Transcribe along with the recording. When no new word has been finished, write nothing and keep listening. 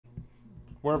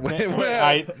Welcome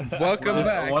back.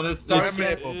 It's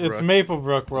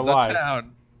Maplebrook. We're live.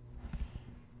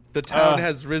 The town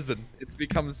has risen. It's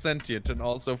become sentient and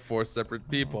also 4 separate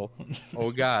people.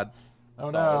 Oh God.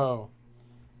 Oh no.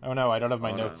 Oh no, I don't have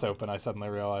my notes open. I suddenly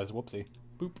realized. Whoopsie.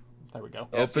 Boop. There we go.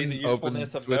 Yeah, open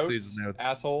Swissy's notes.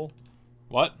 Asshole.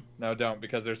 What? No, don't,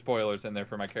 because there's spoilers in there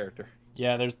for my character.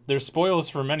 Yeah, there's spoilers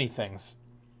for many things.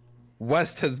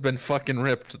 West has been fucking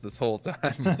ripped this whole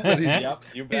time. But he's, yep,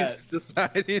 you bet. He's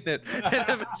deciding it, and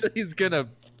eventually he's gonna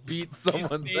beat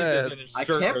someone's ass. I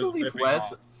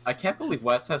can't believe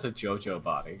West has a JoJo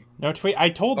body. No tweet. I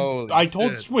told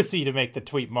Swissy to make the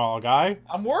tweet mall guy.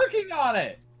 I'm working on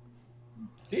it.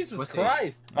 Jesus Swissy.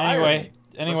 Christ.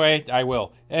 Anyway, I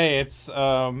will. Hey, it's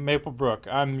Maplebrook.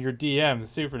 I'm your DM,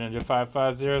 Super Ninja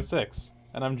 5506,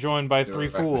 and I'm joined by 3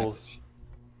 fools.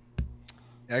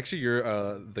 Actually,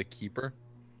 you're the keeper.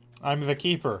 I'm the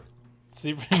keeper,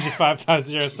 Super Ninja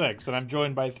 5506, and I'm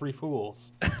joined by 3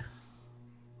 fools.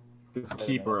 The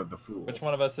keeper of the fools. Which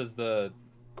one of us is the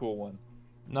cool one?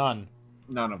 None.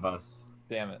 None of us.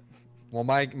 Damn it. Well,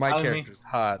 my character's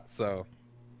hot, so.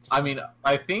 I mean,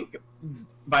 I think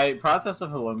by process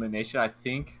of elimination, I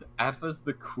think Adva's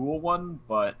the cool one,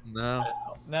 but no.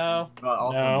 But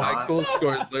also My not. cool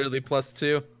score is literally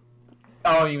 +2.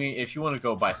 Oh, you mean if you want to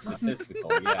go by statistical,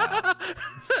 yeah.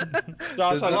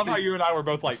 Josh, I love how you and I were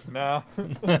both like, no.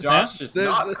 Josh is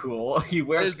not cool. He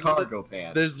wears cargo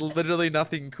pants. There's literally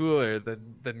nothing cooler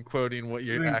than quoting what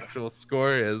your actual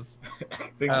score is.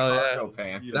 Cargo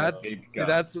pants.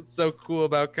 That's what's so cool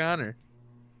about Connor.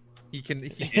 He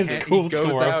his cool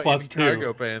score of +2.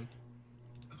 Cargo pants.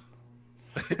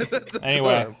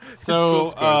 Anyway,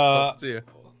 so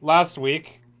last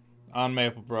week on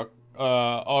Maplebrook,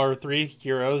 our 3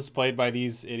 heroes played by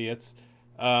these idiots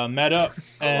met up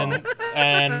and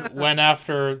went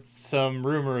after some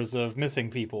rumors of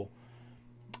missing people,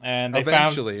 and they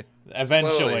eventually,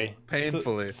 slowly,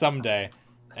 painfully, someday,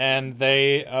 and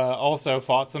they also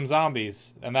fought some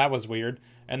zombies, and that was weird.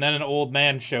 And then an old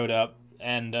man showed up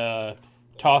and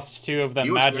tossed 2 of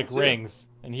them magic rings,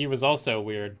 and he was also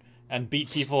weird, and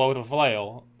beat people with a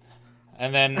flail,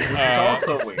 and then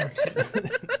also weird.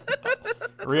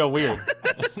 Real weird.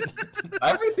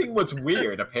 Everything was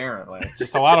weird, apparently.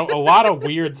 Just a lot of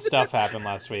weird stuff happened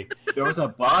last week. There was a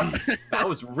bus that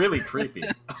was really creepy.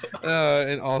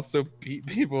 And also beat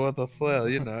people with a flail,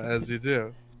 you know, as you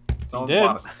do. Someone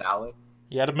bought a salad.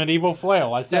 He had a medieval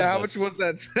flail. I said. Yeah, how much was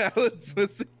that salad,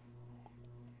 Swissy?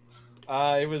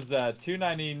 It was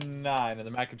 $2.99, and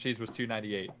the mac and cheese was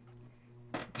 $2.98.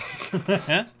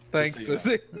 Thanks,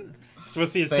 Swissy.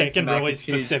 Swissy has taken really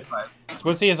specific.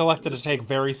 Swissy has elected to take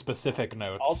very specific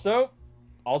notes.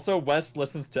 Also, West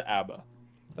listens to ABBA.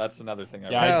 That's another thing.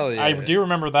 I do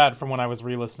remember that from when I was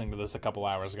re-listening to this a couple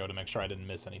hours ago to make sure I didn't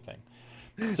miss anything.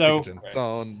 So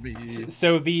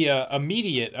the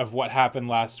immediate of what happened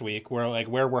last week,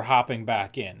 where we're hopping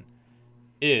back in,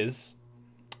 is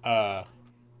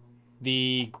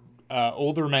the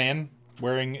older man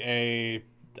wearing a,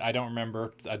 I don't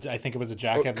remember, I think it was a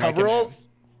jacket. Coveralls?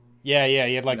 Yeah,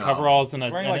 he had coveralls and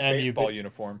wearing like a baseball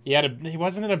uniform. He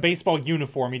wasn't in a baseball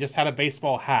uniform. He just had a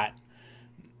baseball hat.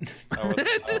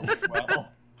 Well,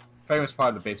 famous part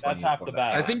of the baseball. That's half the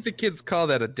battle. I think the kids call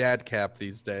that a dad cap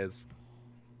these days.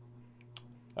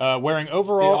 Wearing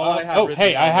overall. I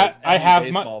have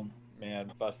my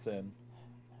man bust in.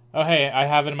 Oh hey, I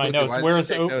have it in my notes.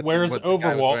 Wears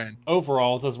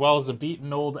overalls as well as a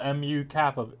beaten old MU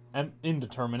cap of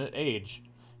indeterminate age,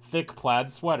 thick plaid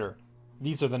sweater.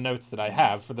 These are the notes that I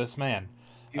have for this man.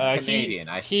 He's Canadian,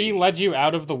 he led you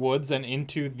out of the woods and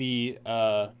into the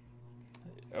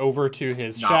over to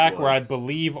his shack where I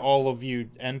believe all of you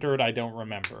entered. I don't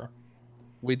remember.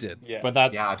 We did. Yeah. But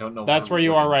I don't know. That's where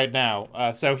you are right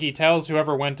now. So he tells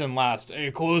whoever went in last,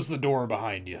 "Hey, close the door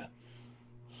behind you."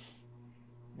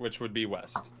 Which would be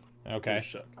West. Okay.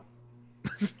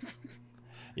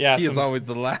 Yeah. He is always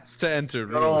the last to enter.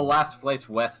 Go to last place,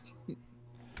 West.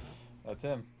 That's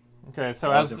him. Okay,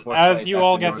 so as you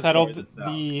all get settled,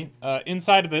 the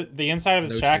inside of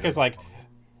his shack is like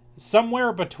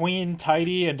somewhere between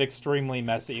tidy and extremely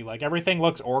messy. Like everything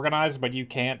looks organized, but you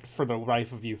can't, for the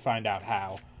life of you, find out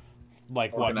how.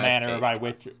 Like what manner by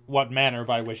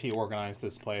which he organized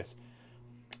this place.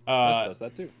 Does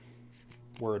that too?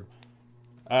 Word.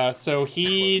 So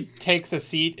he takes a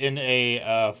seat in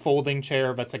a folding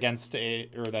chair that's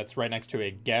that's right next to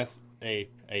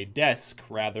a desk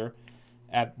rather.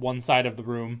 At one side of the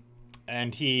room,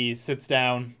 and he sits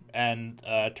down and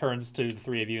turns to the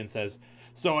 3 of you and says,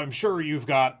 "So I'm sure you've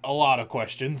got a lot of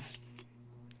questions."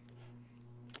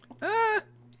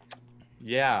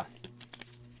 Yeah.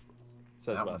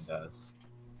 Says that West. one does.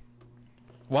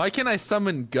 Why can I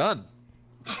summon gun?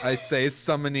 I say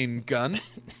summoning gun.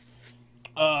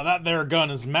 That there gun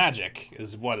is magic,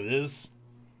 is what it is.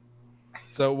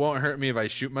 So it won't hurt me if I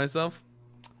shoot myself?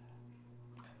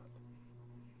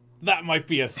 That might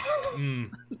be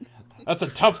that's a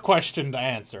tough question to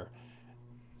answer.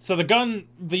 So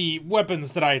the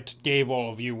weapons that I gave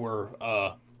all of you were,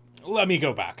 let me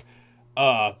go back.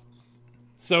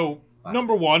 So,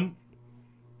 number one,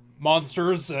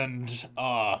 monsters and,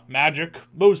 magic,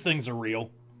 those things are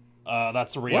real.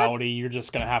 That's a reality you're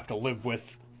just gonna have to live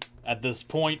with at this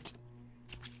point.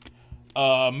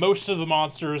 Most of the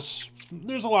monsters,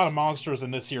 there's a lot of monsters in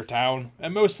this here town,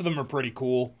 and most of them are pretty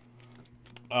cool.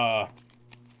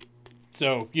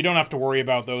 So you don't have to worry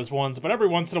about those ones, but every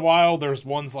once in a while there's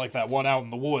ones like that one out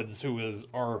in the woods who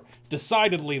are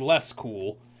decidedly less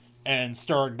cool and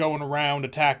start going around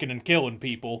attacking and killing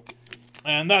people.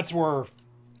 And that's where,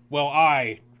 well,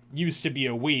 I used to be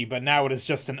a we, but now it is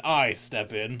just an I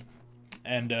step in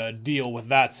and deal with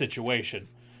that situation.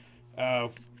 I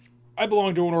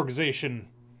belong to an organization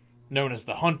known as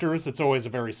the Hunters. It's always a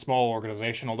very small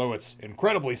organization, although it's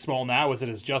incredibly small now as it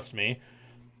is just me.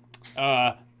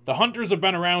 The Hunters have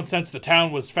been around since the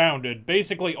town was founded.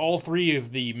 Basically, all three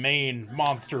of the main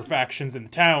monster factions in the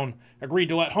town agreed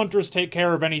to let Hunters take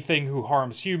care of anything who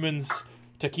harms humans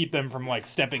to keep them from, like,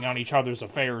 stepping on each other's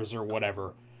affairs or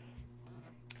whatever.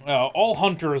 All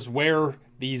Hunters wear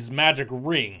these magic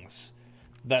rings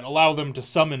that allow them to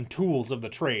summon tools of the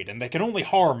trade, and they can only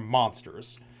harm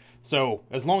monsters. So,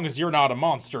 as long as you're not a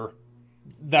monster,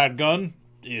 that gun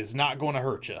is not going to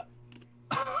hurt you.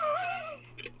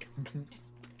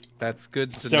 That's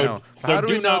good to know. So how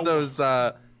do we know those?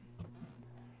 How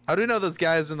do we know those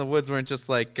guys in the woods weren't just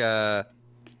like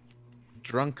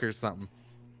drunk or something?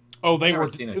 Oh, they were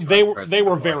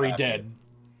very dead.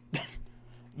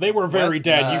 They were very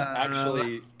dead.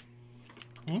 Actually,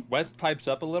 West pipes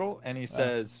up a little and he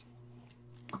says,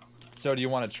 "So do you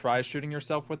want to try shooting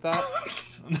yourself with that?"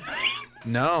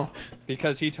 No,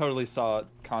 because he totally saw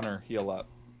Connor heal up.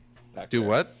 Do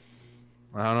what?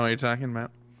 I don't know what you're talking about.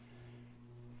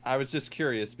 I was just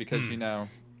curious because, you know,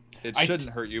 it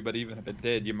shouldn't hurt you, but even if it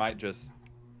did, you might just,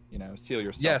 you know, seal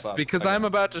yourself up. Yes, because I'm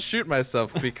about to shoot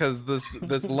myself because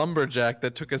this lumberjack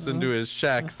that took us into his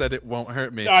shack said it won't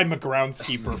hurt me. I'm a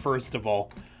groundskeeper, first of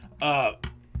all.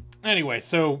 Anyway,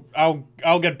 so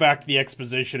I'll get back to the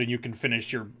exposition and you can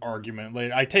finish your argument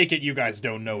later. I take it you guys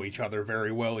don't know each other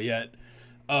very well yet.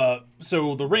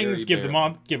 So the rings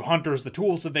give hunters the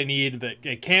tools that they need that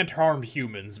it can't harm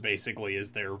humans, basically,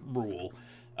 is their rule.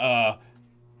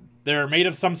 They're made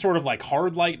of some sort of, like,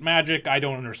 hard light magic. I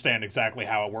don't understand exactly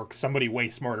how it works. Somebody way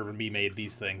smarter than me made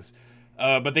these things.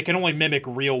 But they can only mimic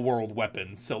real-world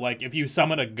weapons. So, like, if you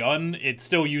summon a gun, it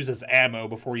still uses ammo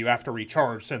before you have to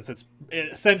recharge, since it's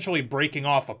essentially breaking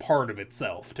off a part of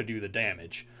itself to do the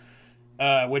damage.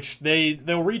 Which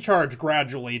they'll recharge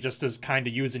gradually, just as kind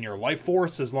of using your life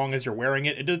force as long as you're wearing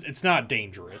it. It's not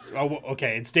dangerous. Oh,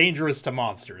 okay, it's dangerous to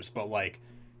monsters, but, like,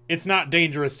 it's not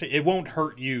dangerous to... It won't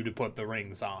hurt you to put the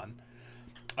rings on.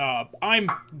 I'm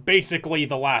basically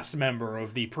the last member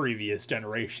of the previous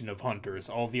generation of hunters.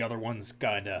 All the other ones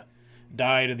kinda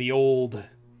died of the old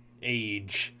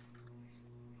age.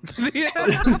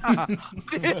 The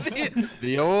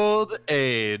old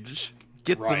age.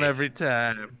 Gets them every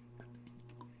time.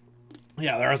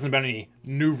 Yeah, there hasn't been any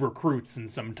new recruits in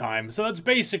some time. So that's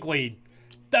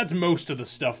most of the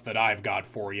stuff that I've got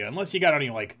for you. Unless you got any,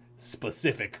 like,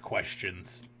 specific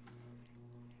questions.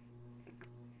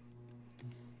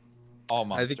 All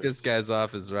monsters. I think this guy's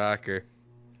off his rocker.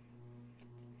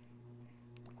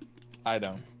 I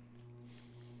don't.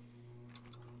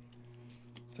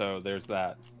 So there's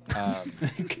that.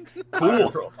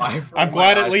 Cool. I'm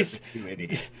glad at least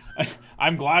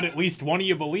I'm glad at least one of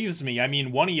you believes me. I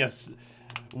mean, one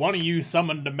of you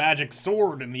summoned a magic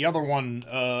sword and the other one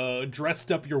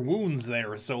dressed up your wounds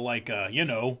there. So, like, you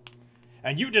know,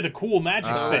 and you did a cool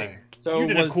magic thing. So you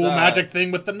did a cool magic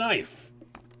thing with the knife.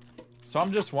 So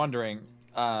I'm just wondering,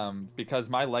 because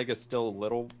my leg is still a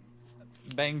little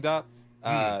banged up,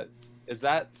 is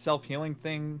that self-healing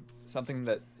thing something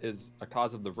that is a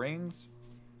cause of the rings?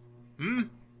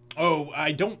 Oh,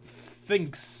 I don't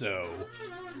think so.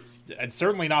 And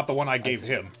certainly not the one I gave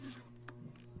him.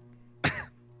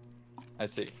 I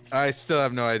see. I still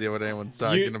have no idea what anyone's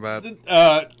talking about.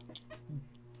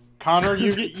 Connor,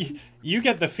 you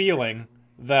get the feeling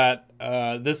that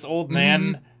this old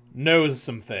man knows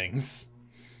some things.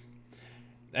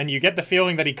 And you get the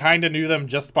feeling that he kind of knew them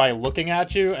just by looking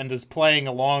at you and is playing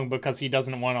along because he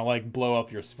doesn't want to, like, blow up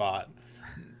your spot.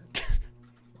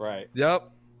 Right.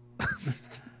 Yep.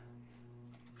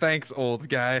 Thanks, old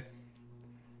guy.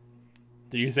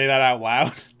 Did you say that out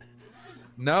loud?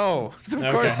 No, of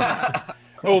course not.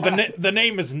 Oh, the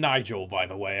name is Nigel, by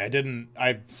the way.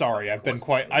 I'm sorry. I've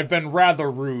been rather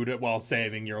rude while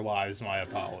saving your lives. My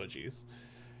apologies.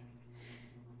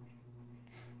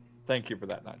 Thank you for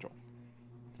that, Nigel.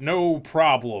 No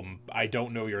problem. I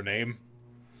don't know your name.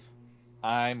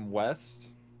 I'm West.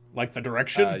 Like the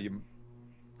direction?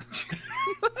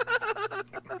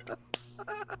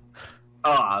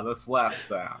 The slap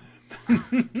sound.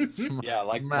 Yeah,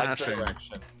 like the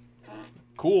direction.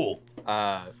 Cool.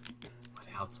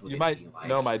 You might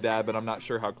know my dad, but I'm not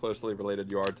sure how closely related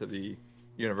you are to the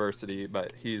university.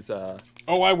 But he's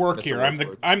Oh, I work Mr. here.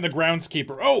 Wordsworth. I'm the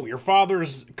groundskeeper. Oh, your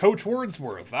father's Coach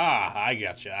Wordsworth. Ah, I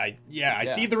gotcha. I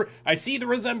see the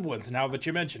resemblance now that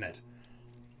you mention it.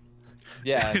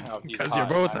 Yeah, because you're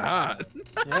both hot.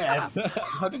 Yeah.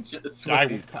 How did you?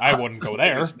 I wouldn't go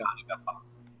there.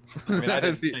 I mean, I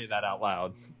didn't say that out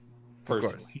loud.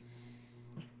 Personally.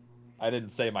 I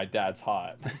didn't say my dad's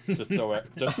hot. Just so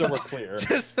we're clear.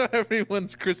 Just so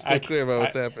everyone's crystal clear about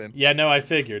what's happening. Yeah, no, I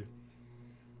figured.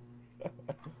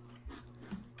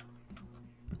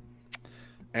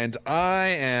 And I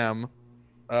am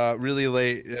really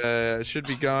late. Should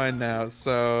be going now.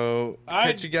 So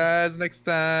catch you guys next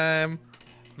time.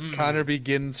 Connor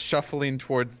begins shuffling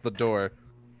towards the door.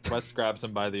 West grabs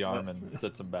him by the arm and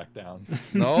sits him back down.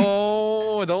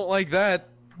 No, I don't like that.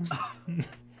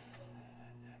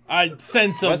 I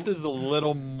sense West is a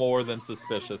little more than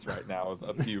suspicious right now of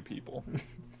a few people.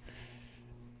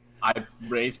 I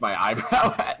raised my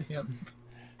eyebrow at him.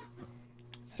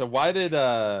 So why did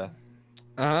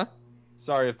Uh-huh.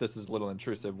 Sorry if this is a little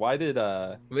intrusive. Why did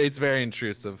It's very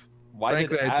intrusive.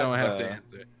 Frankly, I don't have to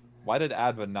answer. Why did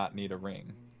Adva not need a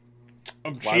ring?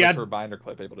 Why was her binder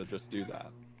clip able to just do that?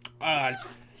 I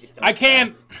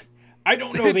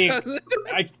don't know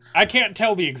I can't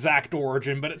tell the exact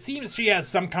origin, but it seems she has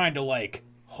some kind of like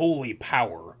holy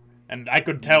power, and I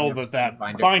could tell that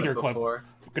binder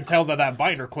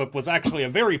clip was actually a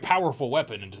very powerful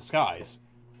weapon in disguise.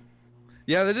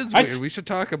 Yeah, that is weird. We should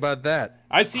talk about that.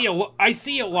 I see a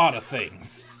lot of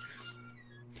things.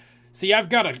 See, I've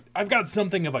got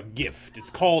something of a gift.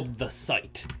 It's called the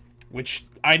Sight, which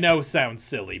I know sounds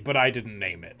silly, but I didn't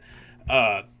name it.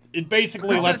 It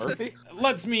basically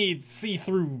lets me see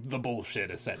through the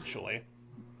bullshit, essentially.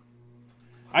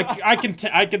 I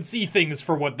can see things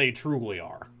for what they truly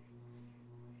are.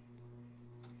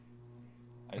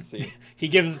 I see. He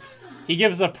gives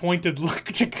a pointed look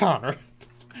to Connor.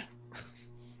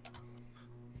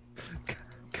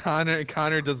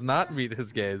 Connor does not meet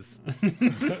his gaze.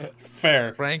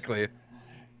 Fair. Frankly,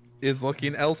 is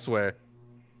looking elsewhere.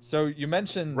 So you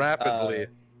mentioned rapidly.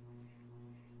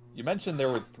 You mentioned there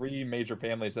were 3 major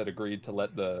families that agreed to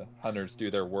let the hunters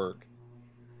do their work.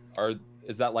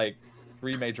 Is that like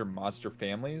 3 major monster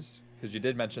families? Because you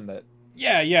did mention that.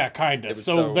 Yeah, kind of.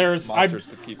 So there's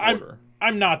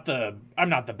I'm not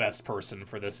the best person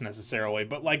for this necessarily,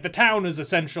 but like the town is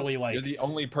essentially like you're the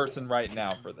only person right now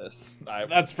for this.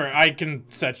 That's fair. I can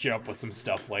set you up with some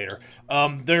stuff later.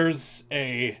 There's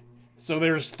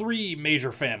 3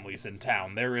 major families in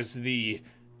town. There is the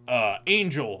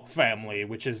Angel family,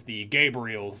 which is the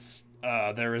Gabriels.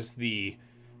 There is the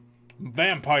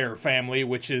Vampire family,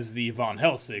 which is the Von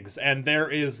Helsigs, and there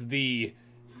is the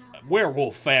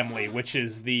Werewolf family, which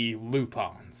is the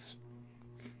Lupins.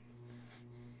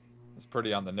 It's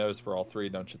pretty on the nose for all 3,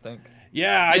 don't you think?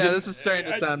 Yeah, this is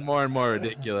starting to sound more and more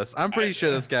ridiculous. I'm pretty sure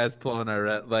this guy's pulling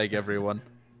our leg, everyone.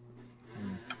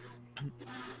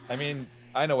 I mean,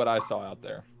 I know what I saw out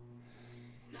there.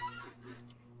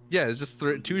 Yeah, it's just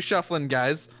 2 shuffling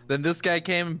guys. Then this guy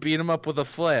came and beat him up with a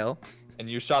flail. And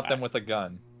you shot them with a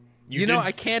gun. You know,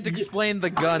 I can't explain the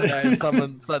gun that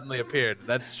someone suddenly appeared.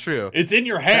 That's true. It's in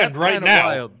your hand right now.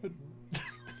 Wild.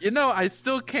 You know, I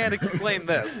still can't explain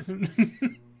this.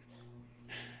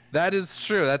 That is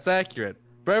true. That's accurate.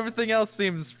 But everything else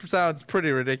sounds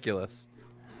pretty ridiculous.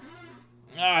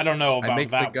 I don't know about that. I make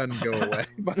the gun go away.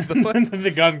 By the way.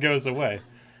 The gun goes away.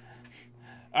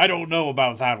 I don't know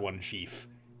about that one, Chief.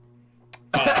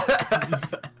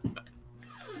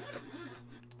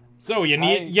 So you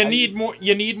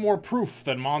need more proof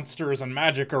that monsters and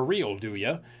magic are real, do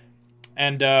you?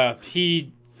 And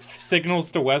he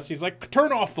signals to Wes. He's like,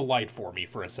 "Turn off the light for me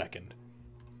for a second."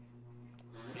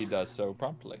 He does so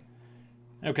promptly.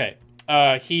 Okay.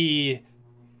 He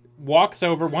walks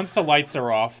over. Once the lights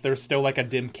are off, there's still like a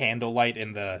dim candle light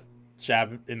in the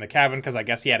cabin because I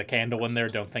guess he had a candle in there.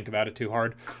 Don't think about it too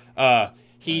hard.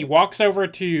 He walks over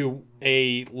to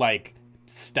a like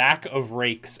stack of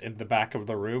rakes in the back of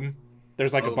the room.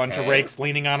 There's like a bunch of rakes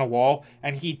leaning on a wall,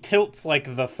 and he tilts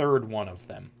like the 3rd one of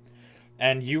them.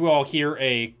 and you all hear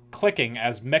a clicking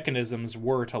as mechanisms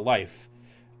whir to life.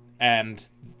 And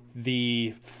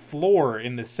the floor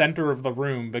in the center of the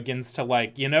room begins to,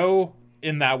 like, you know,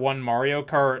 in that one Mario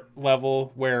Kart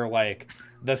level where, like,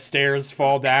 the stairs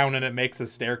fall down and it makes a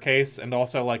staircase, and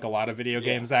also, like, a lot of video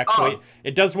games, actually.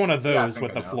 It does one of those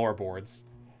with the floorboards.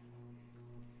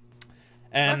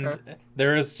 And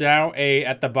there is now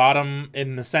at the bottom,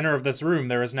 in the center of this room,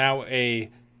 there is now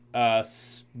a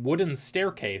wooden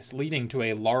staircase leading to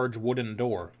a large wooden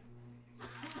door.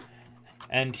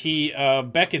 And he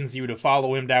beckons you to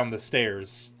follow him down the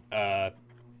stairs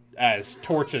as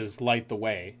torches light the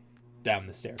way down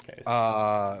the staircase.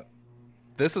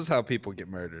 This is how people get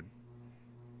murdered.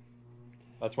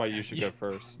 That's why you should go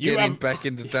first. Getting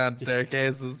beckoned down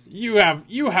staircases. You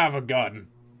have a gun.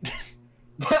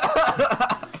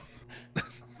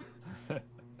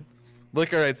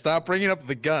 Look, alright, stop bringing up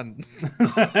the gun.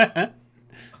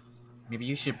 Maybe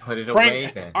you should put it Frank,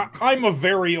 away then. I'm a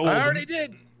very old... I already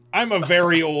did. I'm a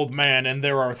very old man, and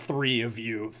there are 3 of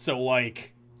you, so,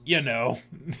 like, you know.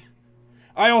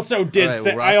 I also did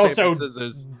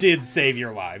did save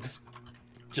your lives.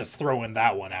 Just throwing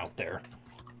that one out there.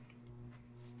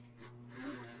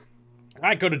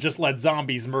 I could have just let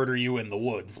zombies murder you in the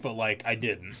woods, but, like, I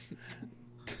didn't.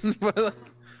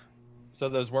 So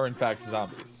those were, in fact,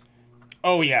 zombies.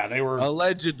 Oh, yeah, they were...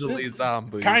 Allegedly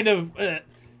zombies. Kind of...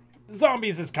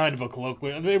 zombies is kind of a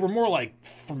colloquial... They were more like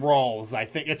thralls, I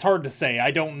think. It's hard to say. I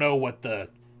don't know what the,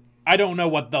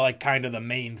 like, kind of the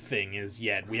main thing is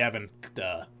yet. We haven't,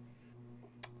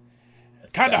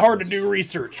 kind of hard to do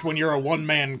research when you're a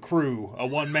one-man crew. A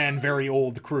one-man, very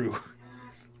old crew.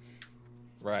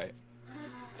 Right.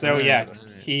 So, yeah,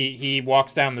 he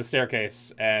walks down the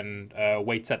staircase and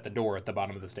waits at the door at the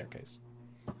bottom of the staircase.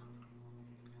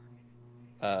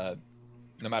 No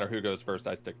matter who goes first,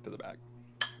 I stick to the back.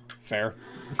 Fair.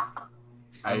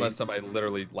 Unless somebody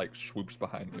literally, like, swoops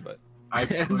behind me, but... I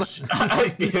push... I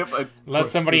give a Unless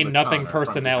somebody nothing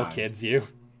personnel kids you.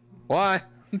 Why?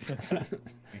 You're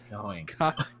going.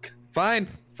 Fine.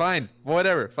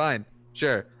 Whatever. Fine.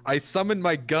 Sure. I summon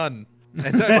my gun.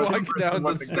 And I walk down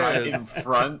the stairs. In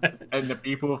front, and the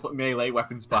people with melee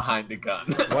weapons behind the gun.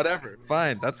 Whatever.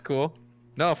 Fine. That's cool.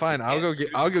 No, fine. I'll go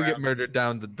get murdered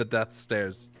down the death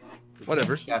stairs.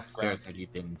 Whatever. Death stairs have you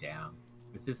been down?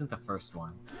 This isn't the first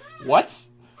one. What?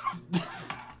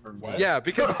 Yeah,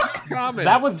 because it's common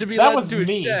that was to be that led was to a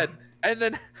me. shed and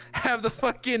then have the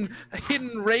fucking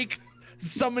hidden rake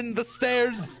summon the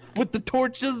stairs with the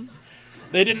torches.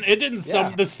 It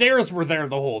didn't the stairs were there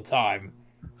the whole time.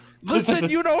 Listen,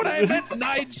 you know what I meant,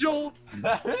 Nigel?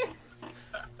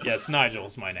 Yes,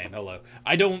 Nigel's my name. Hello.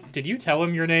 Did you tell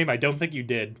him your name? I don't think you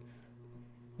did.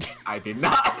 I did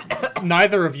not.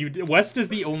 Neither of you did. West is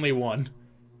the only one.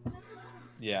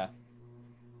 Yeah.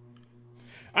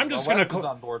 I'm just Wes gonna is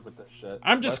on board with this shit.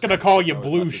 I'm just Wes gonna call you knows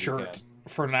Blue as much as he Shirt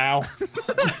for now.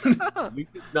 At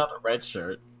least it's not a red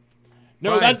shirt.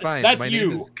 No, fine. that's my you.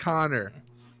 name is Connor.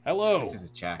 Hello. This is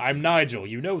a check. I'm Nigel.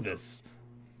 You know this.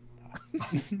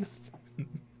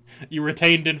 You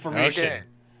retained information. Okay.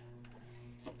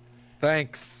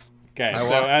 Thanks. Okay, I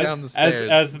so walk down the stairs.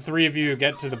 as the 3 of you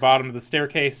get to the bottom of the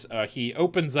staircase, he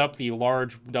opens up the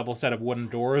large double set of wooden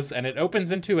doors, and it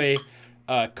opens into a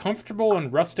comfortable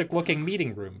and rustic-looking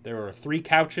meeting room. There are 3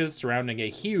 couches surrounding a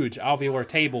huge alveolar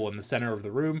table in the center of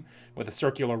the room, with a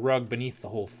circular rug beneath the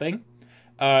whole thing.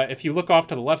 If you look off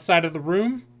to the left side of the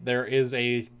room, there is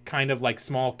a kind of like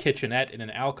small kitchenette in an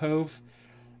alcove.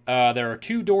 There are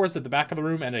 2 doors at the back of the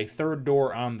room and a 3rd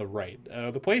door on the right.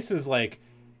 The place is like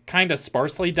kind of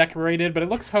sparsely decorated, but it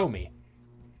looks homey.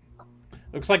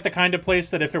 Looks like the kind of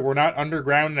place that if it were not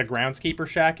underground in a groundskeeper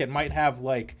shack, it might have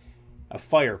like a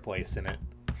fireplace in it.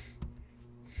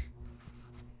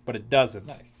 But it doesn't.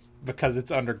 Nice. Because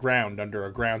it's underground under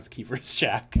a groundskeeper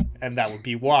shack, and that would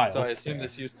be wild. So I assume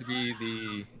this used to be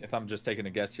the, if I'm just taking a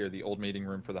guess here, the old meeting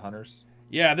room for the hunters?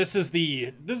 Yeah, this is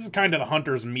kind of the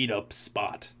hunters' meetup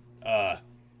spot.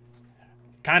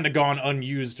 Kind of gone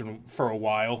unused for a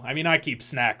while. I mean, I keep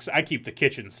snacks. I keep the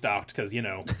kitchen stocked because, you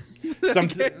know,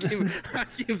 I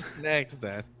keep snacks,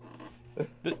 Dad.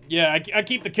 Yeah, I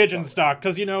keep the kitchen stocked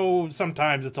because, you know,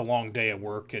 sometimes it's a long day at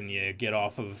work and you get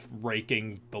off of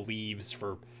raking the leaves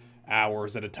for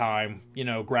hours at a time, you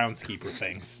know, groundskeeper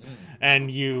things. And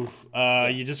you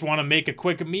just want to make a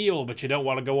quick meal, but you don't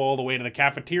want to go all the way to the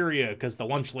cafeteria because the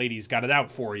lunch lady's got it out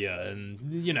for you,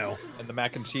 and, you know. And the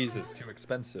mac and cheese is too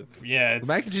expensive. Yeah, The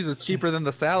mac and cheese is cheaper than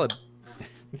the salad.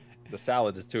 The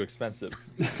salad is too expensive.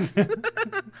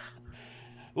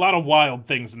 A lot of wild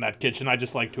things in that kitchen. I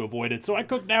just like to avoid it, so I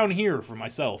cook down here for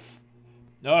myself.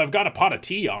 I've got a pot of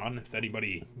tea on, if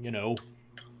anybody, you know,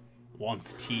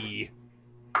 wants tea.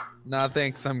 Nah,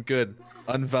 thanks, I'm good.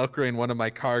 Unvelcroing one of my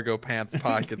cargo pants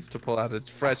pockets to pull out a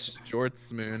fresh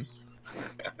jorts moon.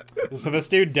 So this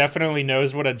dude definitely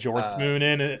knows what a jorts moon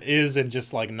is and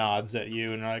just like nods at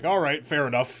you and you're like, all right, fair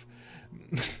enough.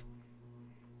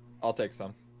 I'll take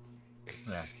some.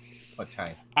 Yeah. What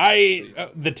type?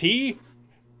 The tea?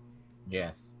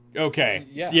 Yes. Okay.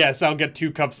 Yeah. Yes, I'll get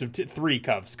 2 cups of 3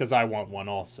 cups because I want one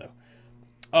also.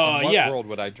 In what yeah. world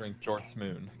would I drink Jort's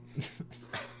Moon?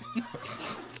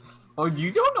 Oh,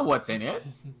 you don't know what's in it?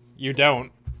 You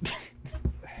don't.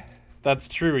 That's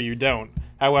true, you don't.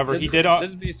 However, he did...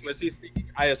 This is me, Swissy speaking.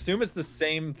 I assume it's the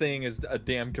same thing as a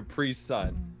damn Capri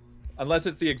Sun. Unless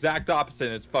it's the exact opposite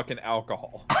and it's fucking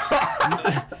alcohol.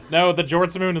 No, the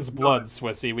Jorts Moon is blood,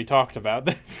 Swissy. We talked about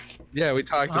this. Yeah, we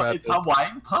talked about it's this.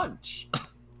 Hawaiian punch.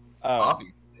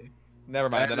 Obviously. Never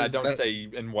mind. That Then I is- don't that- say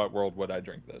in what world would I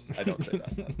drink this. I don't say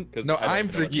that. Then, 'cause No, I don't I'm even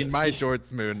know drinking what my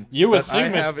jorts moon. You that assume I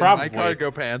it's have probably- in my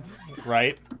cargo pants.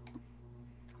 Right?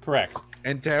 Correct.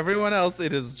 And to everyone else,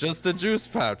 it is just a juice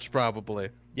pouch, probably.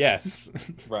 Yes. it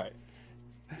is. Right.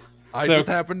 I So- just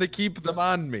happen to keep them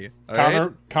on me. All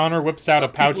right? Connor whips out a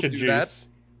Some pouch people of do that.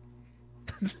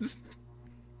 juice.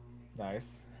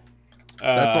 Nice.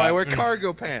 That's why I wear mm.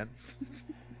 cargo pants.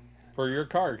 For your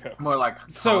cargo. More like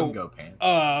So, Congo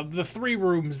pants. The 3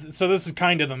 rooms. So this is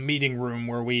kind of the meeting room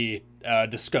where we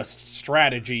discussed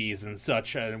strategies and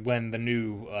such when the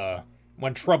new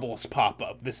when troubles pop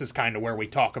up. This is kind of where we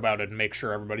talk about it and make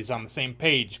sure everybody's on the same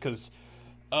page. Because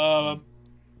the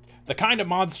kind of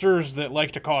monsters that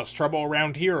like to cause trouble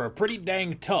around here are pretty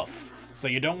dang tough. So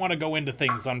you don't want to go into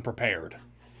things unprepared.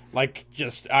 Like,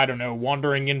 just, I don't know,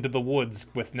 wandering into the woods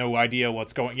with no idea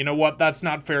what's going... You know what? That's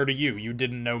not fair to you. You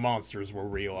didn't know monsters were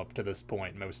real up to this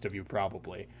point, most of you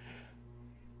probably.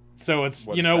 So it's,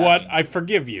 What's you know that what? mean? I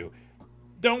forgive you.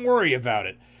 Don't worry about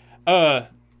it.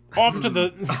 Off to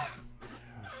the...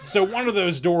 So one of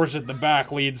those doors at the back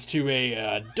leads to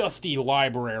a dusty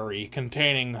library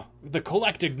containing the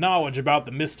collected knowledge about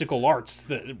the mystical arts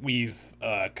that we've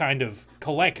kind of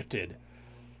collected.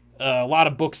 A lot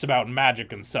of books about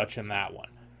magic and such in that one.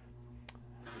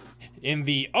 In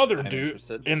the other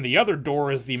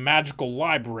door is the magical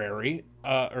library,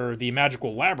 or the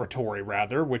magical laboratory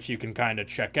rather, which you can kind of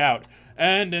check out.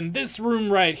 And in this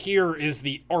room right here is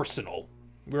the arsenal,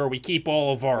 where we keep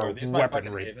all of our Are these my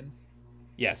fucking weaponry. havens?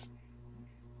 Yes.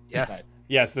 Yes. Nice.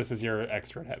 Yes, this is your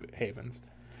expert havens.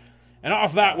 And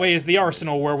off that way is the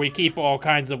arsenal where we keep all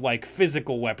kinds of, like,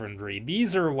 physical weaponry.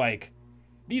 These are real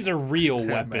Is there a magic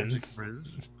weapons.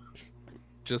 bridge?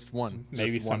 Just one.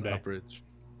 Maybe just one someday. bridge.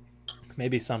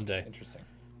 Maybe someday. Interesting.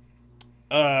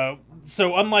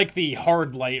 So unlike the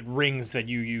hard light rings that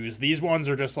you use, these ones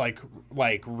are just like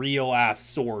real ass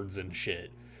swords and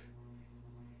shit.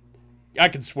 I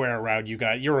can swear around you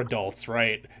guys. You're adults,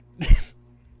 right?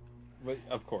 But,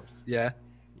 of course. Yeah.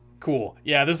 Cool.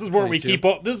 Yeah, this is where we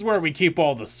 22. keep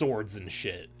all the swords and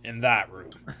shit in that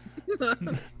room.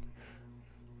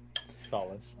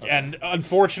 Solid. Okay. And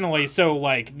unfortunately, so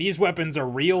like these weapons are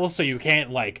real, so you can't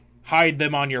like hide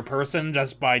them on your person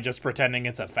just by pretending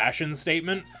it's a fashion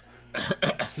statement.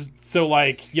 So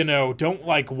like, you know, don't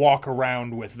like walk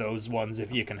around with those ones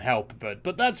if you can help,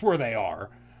 but that's where they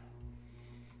are.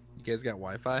 You guys got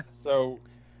Wi-Fi? So,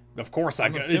 Of course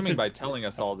I'm I assuming got by telling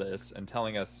us all this and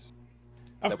telling us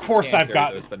Of that we course can I've carry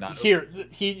got those, but not here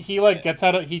he like gets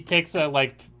out of he takes a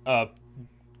like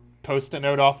post-it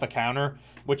note off the counter,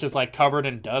 which is like covered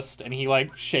in dust, and he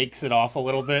like shakes it off a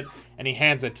little bit and he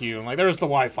hands it to you and like there's the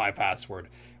Wi-Fi password.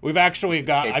 We've actually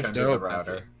got Taped I've under the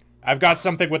router. I've got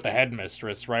something with the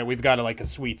headmistress, right? We've got like a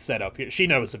sweet setup here. She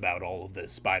knows about all of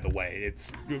this, by the way.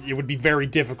 It would be very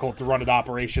difficult to run an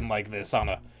operation like this on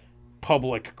a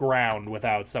public ground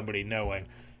without somebody knowing.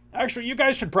 Actually, you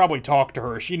guys should probably talk to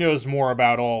her. She knows more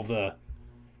about all the...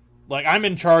 Like, I'm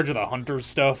in charge of the hunters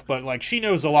stuff, but, like, she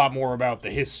knows a lot more about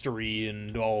the history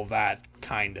and all that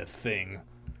kind of thing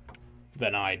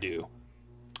than I do.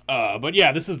 But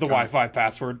yeah, this is the Wi-Fi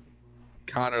password.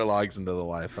 Connor logs into the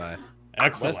Wi-Fi.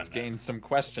 Excellent. West gained some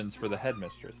questions for the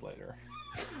headmistress later.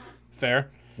 Fair.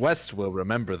 West will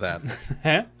remember that.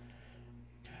 Huh?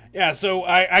 Yeah, so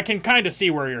I can kind of see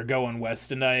where you're going,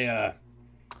 West, and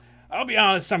I'll be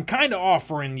honest, I'm kind of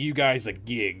offering you guys a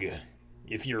gig,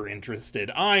 if you're interested.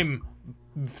 I'm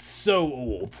so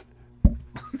old.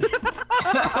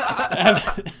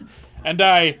 and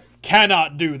I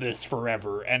cannot do this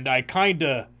forever, and I kind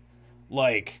of,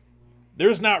 like...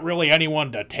 There's not really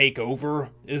anyone to take over,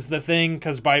 is the thing,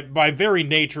 because by very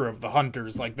nature of the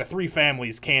hunters, like, the 3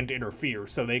 families can't interfere,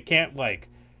 so they can't, like,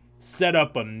 set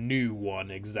up a new one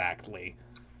exactly.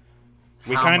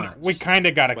 We kind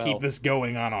of got to keep this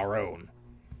going on our own.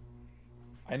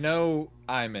 I know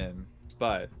I'm in,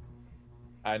 but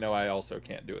I know I also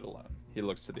can't do it alone. He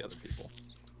looks to the other people.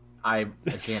 I again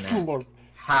ask,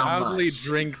 how much?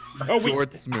 Drinks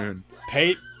Schwartzmoon.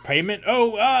 Payment?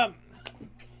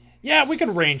 Yeah, we can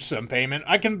arrange some payment.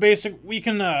 We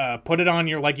can put it on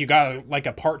your, like, you got like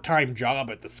a part-time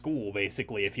job at the school,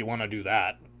 basically, if you want to do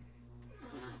that.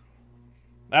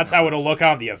 That's how it'll look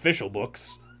on the official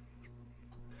books.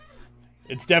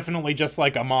 It's definitely just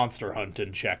like a monster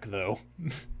hunting check, though.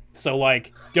 So,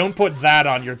 like, don't put that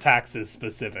on your taxes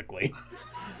specifically.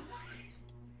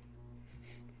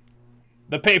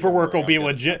 The paperwork will be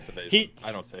legit.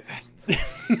 I don't say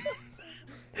that.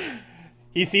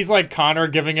 He sees, like, Connor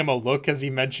giving him a look as he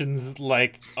mentions,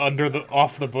 like,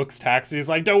 off the books taxes. He's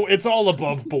like, no, it's all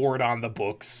above board on the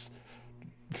books.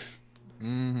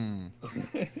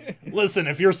 Listen,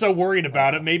 if you're so worried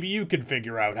about it, maybe you could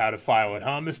figure out how to file it,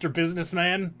 huh, Mr.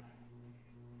 Businessman?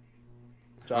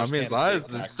 I mean, as long as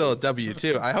there's still a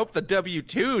W-2. I hope the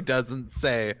W-2 doesn't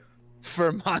say,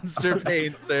 for monster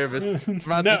paid service,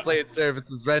 monster slate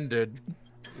services rendered.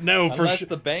 No, unless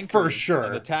the bankers for sure.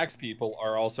 And the tax people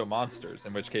are also monsters,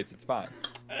 in which case it's fine.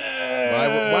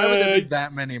 Why would there be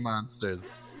that many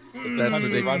monsters? That's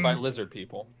what they run by lizard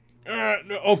people.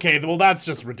 Okay, well that's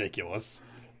just ridiculous.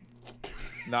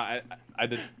 No, I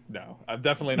didn't. No, I'm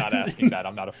definitely not asking that.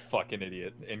 I'm not a fucking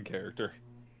idiot in character.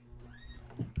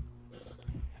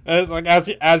 As like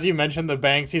as you mentioned the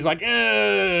banks, he's like,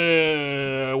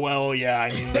 well, yeah.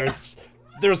 I mean, there's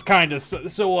kind of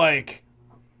so like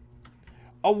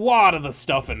a lot of the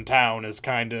stuff in town is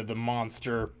kind of the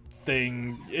monster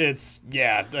thing. It's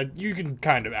you can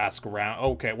kind of ask around.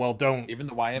 Okay, well, don't even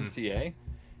the YMCA.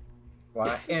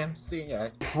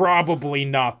 YMCA. Probably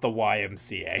not the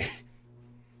YMCA.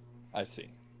 I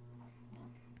see.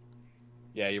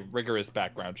 Yeah, rigorous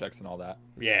background checks and all that.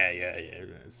 Yeah.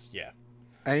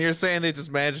 And you're saying they just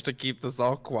managed to keep this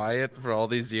all quiet for all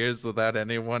these years without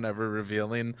anyone ever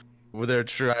revealing what their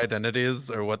true identities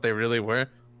or what they really were?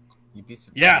 You'd be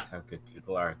surprised how good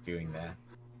people are at doing that.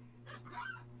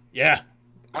 Yeah.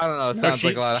 I don't know. It sounds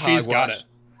like a lot of hogwash. She's got it.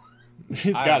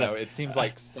 He's got it. It seems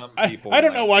like some people. I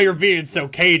don't know why you're being so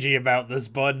cagey about this,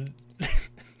 bud.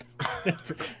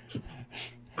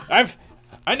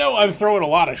 I know I'm throwing a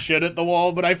lot of shit at the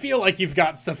wall, but I feel like you've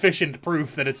got sufficient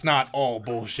proof that it's not all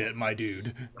bullshit, my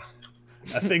dude.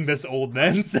 A thing this old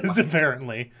man says,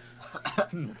 apparently.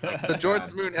 The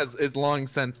Schwartzmoon is long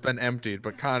since been emptied,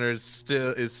 but Connor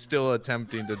is still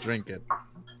attempting to drink it.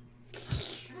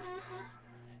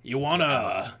 You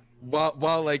wanna...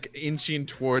 While like inching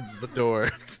towards the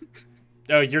door.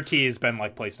 Oh, your tea has been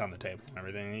like placed on the table and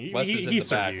everything. He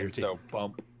served you your tea. So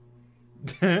bump.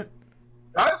 I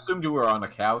assumed you were on a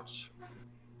couch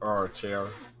or a chair.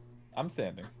 I'm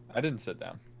standing. I didn't sit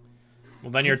down.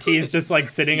 Well, then your tea is just like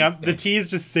sitting up. The tea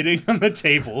is just sitting on the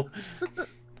table.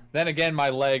 Then again, my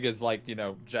leg is like,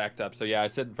 jacked up. So yeah, I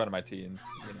sit in front of my tea and,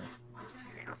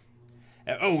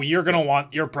 Oh, you're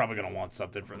probably gonna want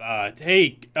something for that.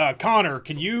 Hey, Connor,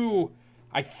 can you?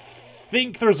 I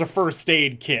think there's a first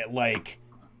aid kit like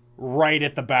right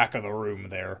at the back of the room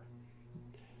there.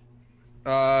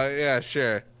 Yeah,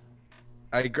 sure.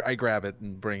 I grab it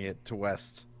and bring it to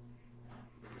West.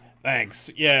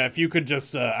 Thanks. Yeah, if you could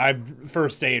just,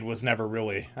 first aid was never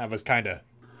really. I was kind of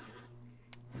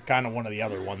one of the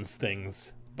other ones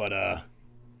things, but I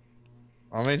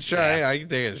mean, sure, yeah. I can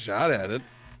take a shot at it.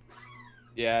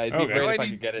 Yeah, it'd be great if I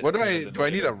could get it. What do I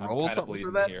need to roll something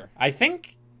for that? Here. I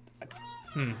think.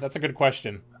 That's a good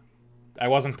question. I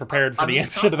wasn't prepared for the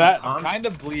answer to that. I'm kind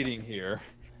of bleeding here.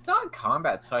 It's not in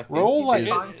combat, so I think roll like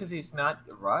fine because he's not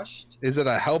rushed. Is it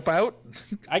a help out?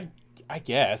 I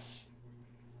guess.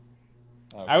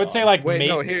 Oh, I would say like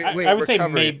I would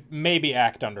say maybe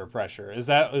act under pressure. Is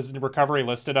recovery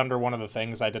listed under one of the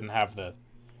things? I didn't have the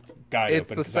guide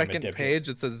it's open. It's the second page.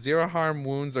 It says 0 harm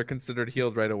wounds are considered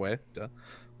healed right away. Duh.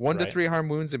 1 to 3 harm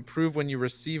wounds improve when you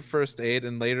receive first aid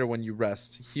and later when you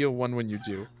rest. Heal 1 when you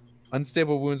do.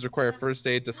 Unstable wounds require first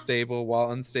aid to stable.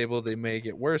 While unstable, they may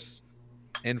get worse.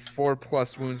 And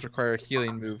 4+ wounds require a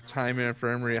healing move. Time in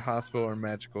infirmary, hospital, or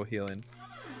magical healing.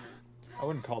 I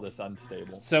wouldn't call this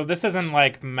unstable. So this isn't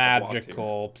like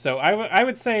magical. So I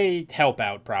would say help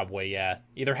out probably, yeah.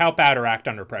 Either help out or act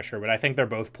under pressure, but I think they're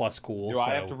both plus cool. Do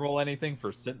I have to roll anything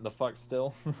for sitting the fuck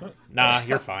still? Nah,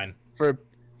 you're fine. For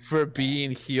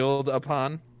being healed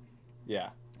upon? Yeah,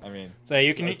 I mean. So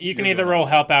you can either roll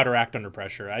help out or act under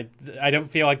pressure. I don't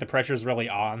feel like the pressure's really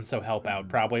on, so help out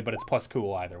probably, but it's plus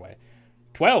cool either way.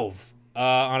 12.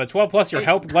 On a 12 plus, your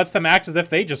help lets them act as if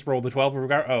they just rolled a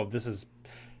 12. Oh, this is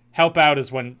help out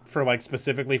is when for like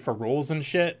specifically for rules and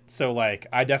shit. So like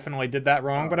I definitely did that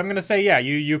wrong, but I'm gonna say yeah,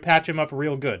 you patch him up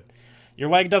real good. Your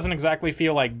leg doesn't exactly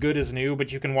feel like good as new,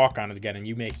 but you can walk on it again, and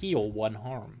you may heal 1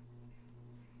 harm.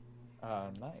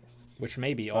 Nice. Which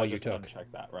may be So all I you just took.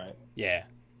 Check that, right? Yeah.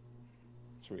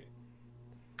 Sweet.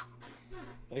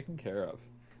 Taken care of.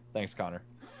 Thanks, Connor.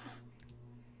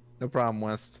 No problem,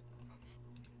 West.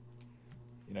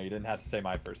 You know, you didn't have to say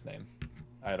my first name.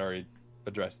 I had already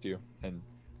addressed you and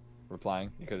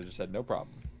replying. You could have just said no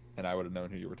problem, and I would have known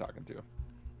who you were talking to.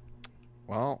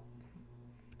 Well,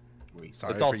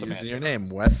 sorry It's all for using semantics. your name,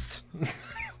 West.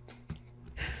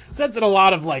 Sensing a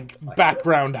lot of like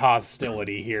background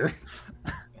hostility here.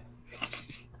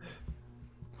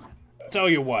 Tell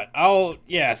you what,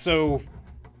 so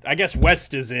I guess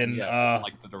West is in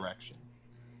like the direction.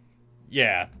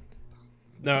 Yeah.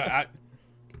 No,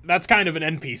 that's kind of an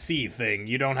NPC thing.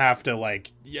 You don't have to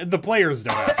like the players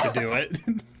don't have to do it.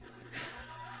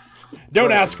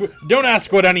 Don't ask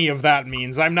what any of that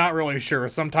means. I'm not really sure.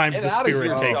 Sometimes Get the out of spirit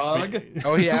here, takes dog. me.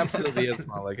 Oh, he absolutely is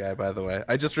Mala guy, by the way.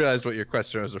 I just realized what your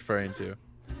question was referring to.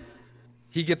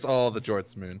 He gets all the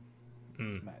Jorts Moon.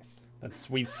 Nice. That's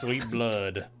sweet, sweet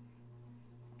blood.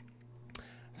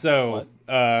 So,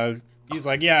 he's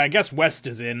like, yeah, I guess West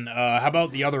is in. How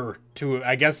about the other two?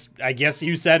 I guess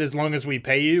you said as long as we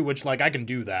pay you, which, like, I can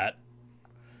do that.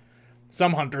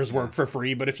 Some hunters work for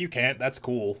free, but if you can't, that's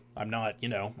cool. I'm not,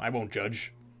 I won't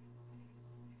judge.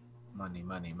 Money,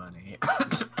 money, money.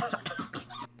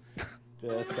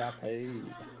 Just got paid.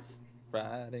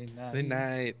 Friday night. Good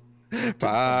night.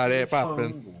 Party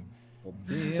poppin'.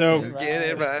 So, Let's get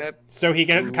it right. So he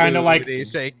kind of like Booty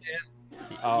shaking.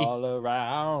 All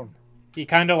around. he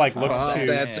kind of like looks Oh, to.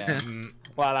 that-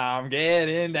 While I'm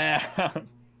getting down.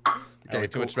 Okay,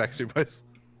 too much Backstreet Boys.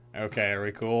 Okay, are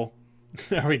we cool?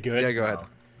 Are we good? Yeah, go ahead.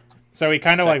 So he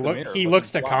kind of Check like the meter, he looking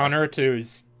looks to fly. Connor to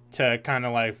kind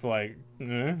of like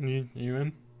you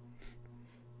in?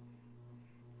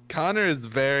 Connor is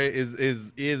very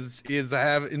is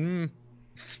having.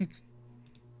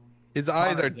 His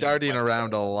eyes are Connor's in, darting West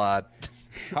around a lot.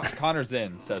 Connor's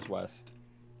in, says West.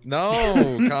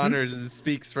 No, Connor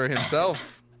speaks for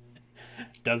himself.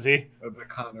 Does he? The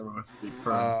Connor will speak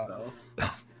for himself.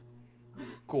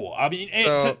 Cool. I mean, hey,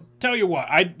 So- tell you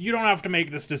what, you don't have to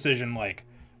make this decision like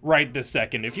right this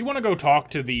second. If you want to go talk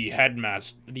to the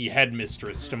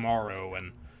headmistress tomorrow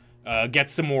and get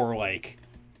some more like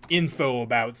info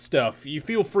about stuff, you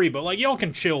feel free. But like, y'all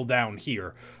can chill down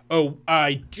here. Oh,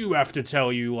 I do have to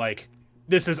tell you, like,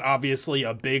 this is obviously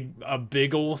a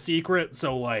big ol' secret.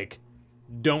 So like,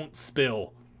 don't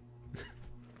spill.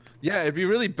 Yeah, it'd be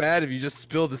really bad if you just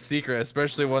spilled the secret,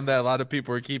 especially one that a lot of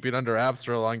people were keeping under wraps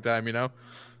for a long time, you know?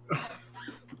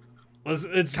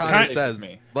 It's Connor kind says,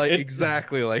 like,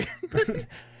 exactly, like...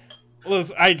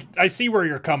 Listen, I see where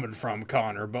you're coming from,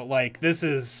 Connor, but like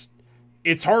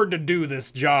it's hard to do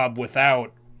this job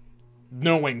without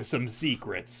knowing some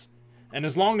secrets. And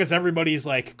as long as everybody's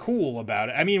like cool about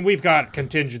it, I mean, we've got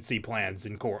contingency plans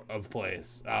in of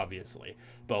place, obviously,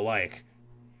 but like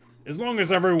as long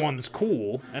as everyone's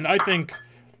cool, and I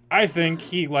think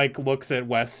he like looks at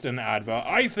West and Adva.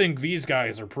 I think these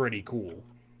guys are pretty cool.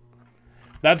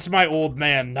 That's my old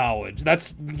man knowledge.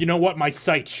 That's, you know what, my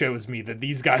sight shows me that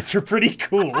these guys are pretty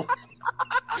cool.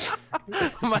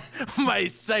 my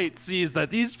sight sees that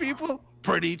these people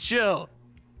pretty chill.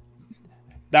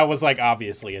 That was like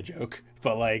obviously a joke,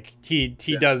 but like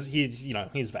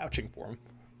he's vouching for him.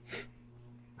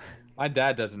 My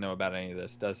dad doesn't know about any of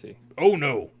this, does he? Oh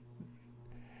no.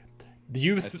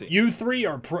 You three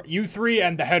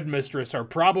and the headmistress are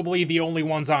probably the only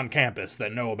ones on campus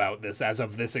that know about this as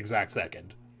of this exact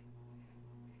second.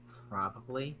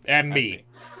 Probably. And me.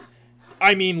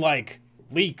 I mean, like,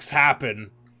 leaks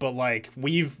happen, but like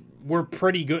we're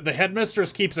pretty good. The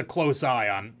headmistress keeps a close eye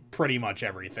on pretty much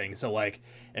everything, so like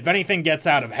if anything gets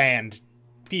out of hand,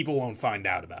 people won't find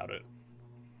out about it.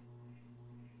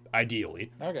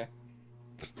 Ideally. Okay.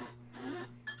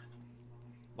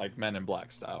 Like Men in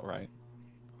Black style, right?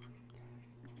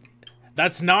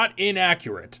 That's not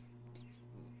inaccurate.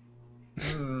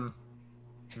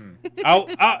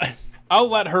 I'll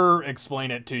let her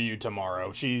explain it to you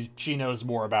tomorrow. She knows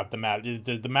more about the magic.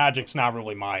 The magic's not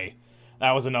really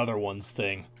that was another one's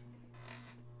thing.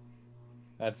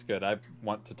 That's good. I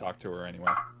want to talk to her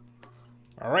anyway.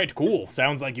 All right, cool.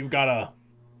 Sounds like you've got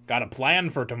a plan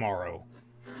for tomorrow.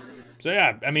 So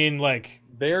yeah, I mean, like,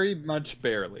 Very much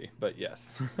barely, but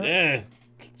yes.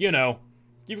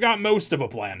 You've got most of a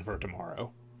plan for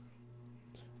tomorrow.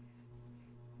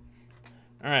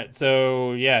 All right,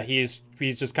 so yeah, he's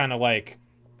just kind of like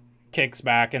kicks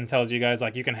back and tells you guys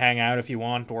like you can hang out if you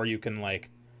want, or you can like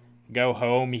go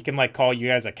home. He can like call you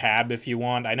guys a cab if you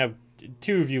want. I know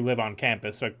 2 of you live on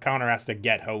campus, so Connor has to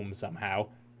get home somehow.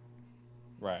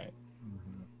 Right.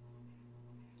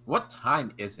 What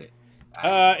time is it?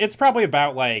 It's probably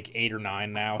about like 8 or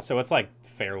 9 now, so it's like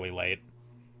fairly late.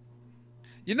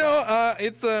 You know,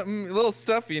 it's a little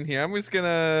stuffy in here. I'm just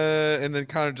gonna, and then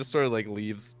Connor just sort of like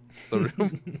leaves the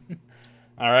room.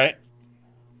 All right.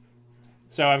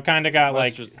 So I've kind of got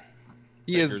like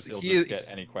he is get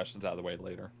any questions out of the way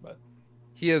later, but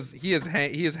he is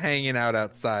hanging out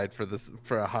outside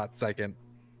for a hot second,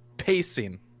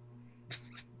 pacing.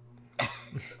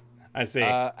 I see.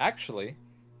 Actually,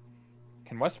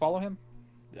 can Wes follow him?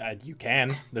 You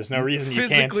can. There's no reason you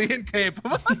can't. Physically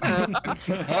incapable.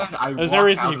 There's no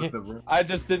reason you can't. I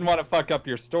just didn't want to fuck up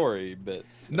your story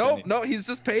bits. No, he's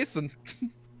just pacing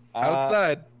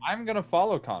outside. I'm gonna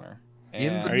follow Connor.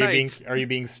 In the night. Are you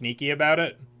being sneaky about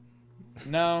it?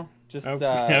 No, just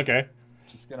okay.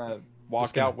 Just gonna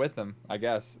walk out with him, I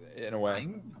guess, in a way.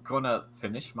 I'm gonna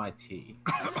finish my tea.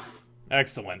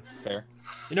 Excellent. Fair.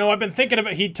 You know, I've been thinking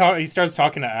about. He starts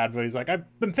talking to Adva. He's like, I've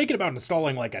been thinking about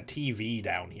installing like a TV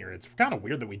down here. It's kind of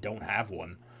weird that we don't have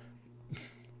one.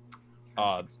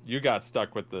 You got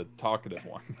stuck with the talkative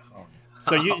one.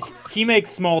 So he makes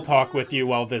small talk with you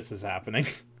while this is happening.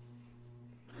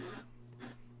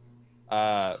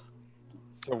 So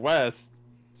Wes,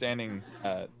 standing,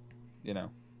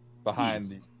 behind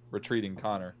the retreating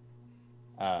Connor.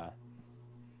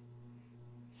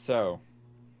 So.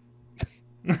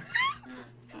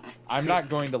 I'm not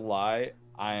going to lie.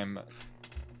 I'm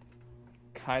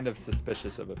kind of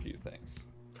suspicious of a few things.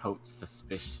 Totes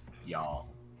suspicious, y'all.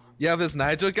 Yeah, this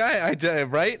Nigel guy,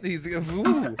 right? He's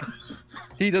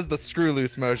he does the screw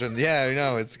loose motion. Yeah, I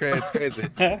know, it's great. It's crazy.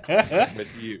 With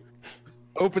you.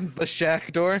 Opens the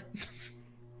shack door.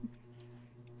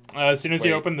 As soon as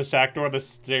you open the shack door, the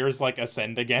stairs like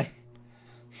ascend again.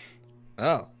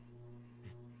 Oh.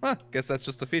 Huh, guess that's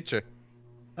just a feature.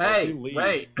 Hey,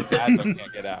 wait. Adva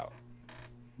can't get out.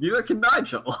 Neither can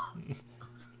Nigel.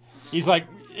 He's like,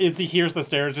 as he hears the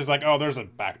stairs, just like, oh, there's a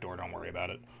back door. Don't worry about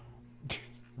it.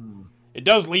 It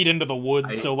does lead into the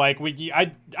woods, so like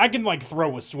I can like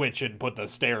throw a switch and put the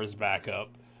stairs back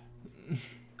up.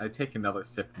 I take another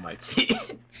sip of my tea.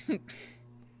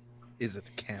 Is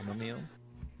it chamomile?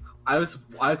 I was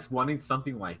wanting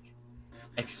something like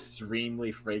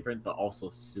extremely fragrant, but also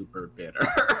super bitter.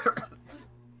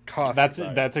 Coffee.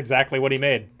 That's exactly what he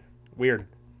made. Weird.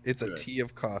 It's a tea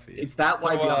of coffee. Is that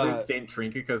why the others didn't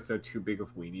drink it? Because they're too big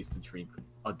of weenies to drink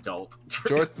adult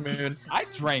drinks? Jortsmoon. I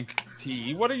drank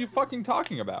tea. What are you fucking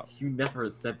talking about? You never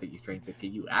said that you drank the tea.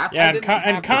 You asked. Yeah,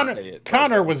 and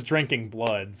Connor was drinking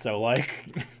blood, so like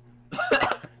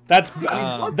that's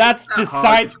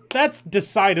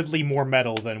decidedly more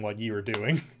metal than what you were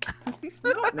doing.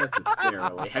 Not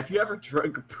necessarily. Have you ever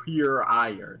drunk pure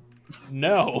iron?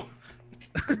 No.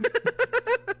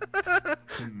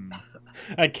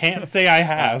 I can't say I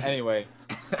have. Anyway.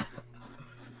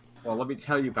 Well, let me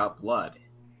tell you about blood.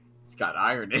 It's got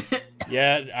iron in it.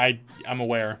 Yeah, I'm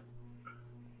aware.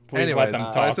 Please Anyways, let them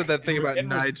talk. So I said that thing about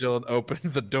Nigel and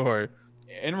opened the door.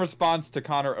 In response to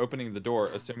Connor opening the door,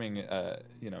 assuming it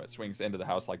swings into the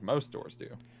house like most doors do.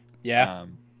 Yeah.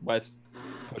 Wes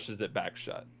pushes it back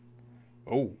shut.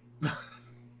 Oh.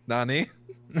 Nani?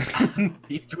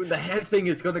 He's doing the head thing.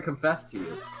 He's going to confess to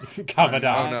you.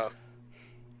 Kavada. Oh no.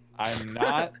 I'm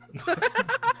not.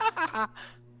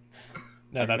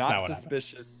 No, that's not what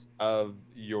suspicious of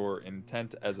your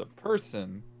intent as a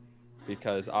person,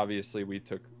 because obviously we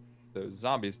took those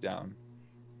zombies down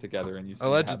together, and you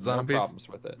alleged zombies. No problems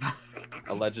with it.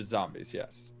 Alleged zombies,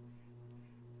 yes.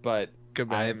 But Could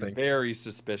be I'm anything. very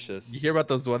suspicious. You hear about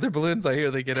those weather balloons? I hear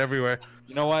they get everywhere.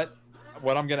 You know what?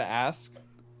 What I'm gonna ask?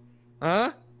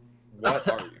 Huh? What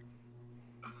are you?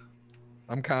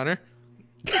 I'm Connor.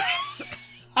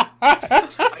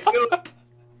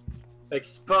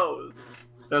 Exposed.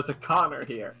 There's a Connor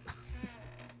here.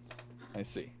 I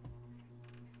see.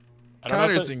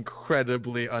 Connor's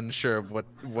incredibly unsure of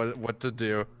what to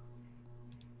do.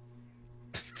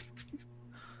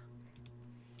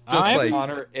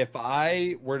 Connor, if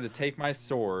I were to take my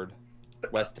sword,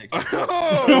 Wes takes it.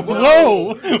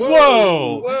 Whoa!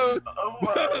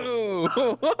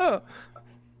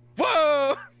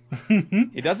 Whoa!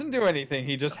 He doesn't do anything.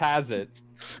 He just has it.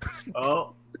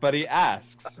 Oh. But he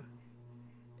asks,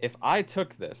 if I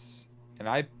took this and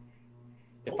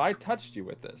if I touched you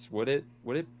with this, would it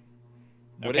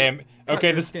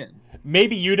okay, this skin?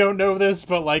 Maybe you don't know this,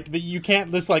 but like you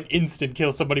can't just like instant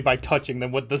kill somebody by touching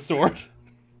them with the sword.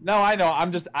 No, I know.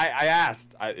 I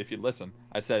asked, if you listen,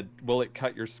 I said, will it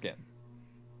cut your skin?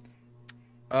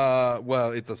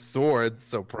 Well, it's a sword,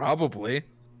 so probably.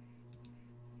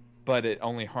 But it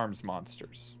only harms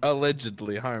monsters.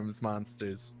 Allegedly harms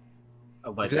monsters.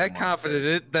 Alleged If you're that confident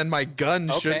in it, then my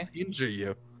gun shouldn't injure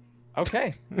you.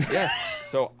 Okay. Yes.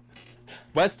 So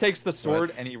Wes takes the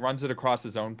sword and he runs it across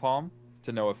his own palm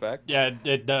to no effect. Yeah,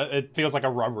 it feels like a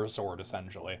rubber sword,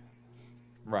 essentially.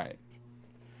 Right.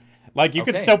 Like, you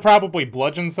could still probably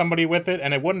bludgeon somebody with it,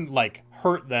 and it wouldn't, like,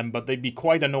 hurt them, but they'd be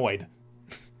quite annoyed.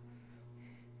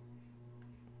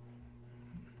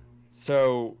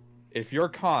 So, if you're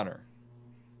Connor,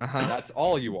 that's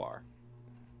all you are.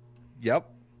 Yep.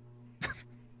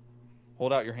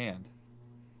 Hold out your hand.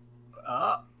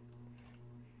 I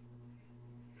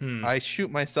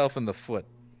shoot myself in the foot.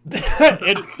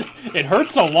 it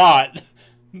hurts a lot.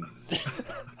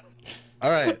 All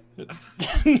right.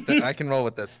 I can roll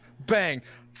with this. Bang.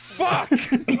 Fuck.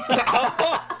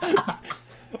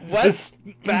 Wes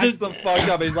backs the fuck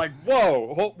up. He's like,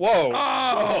 whoa.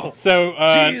 Oh. So,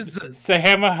 Jesus. so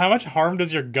how much harm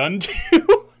does your gun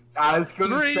do? I was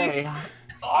gonna say.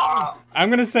 I'm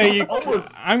gonna say you.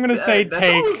 I'm gonna say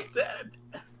take. Dead.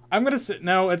 I'm gonna say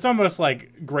no. It's almost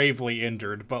like gravely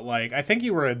injured, but like I think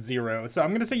you were at 0. So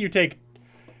I'm gonna say you take.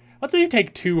 Let's say you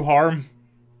take 2 harm.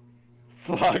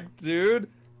 Fuck, dude.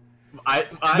 My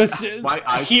eyes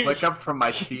flick up from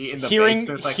my feet in the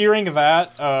basement. Like, hearing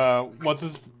that,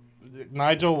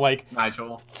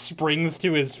 Nigel springs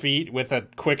to his feet with a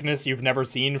quickness you've never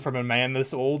seen from a man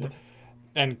this old,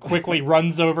 and quickly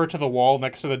runs over to the wall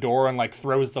next to the door and like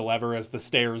throws the lever as the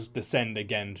stairs descend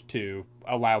again to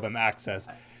allow them access.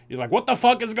 He's like, "What the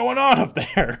fuck is going on up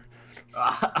there?"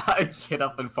 I get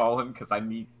up and follow him because I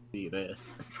need to see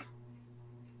this.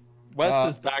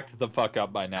 Wes is backed the fuck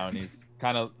up by now, and he's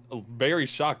kind of very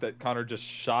shocked that Connor just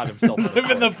shot himself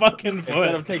in the fucking foot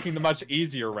instead of taking the much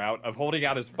easier route of holding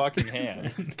out his fucking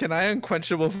hand. Can I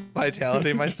unquenchable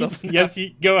vitality myself? Yes,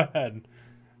 you go ahead.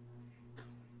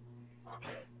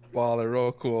 Baller,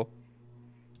 roll cool.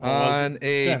 On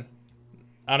a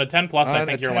 10 plus, I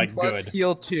think you're like good.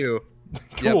 Heal 2.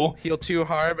 Cool. Yep, heal 2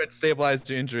 harm and stabilize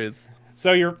 2 injuries.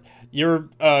 So your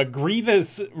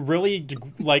grievous, really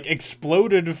like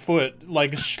exploded foot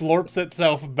like slurps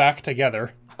itself back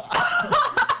together.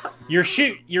 Your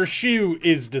shoe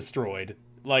is destroyed.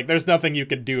 Like there's nothing you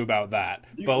could do about that.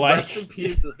 But like, rest in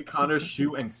peace, Connor's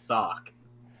shoe and sock.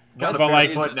 But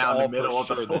like, put now in the middle of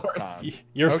the forest.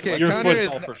 Your foot's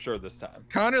all for sure this time.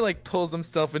 Connor like pulls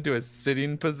himself into a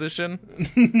sitting position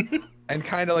and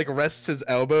kind of like rests his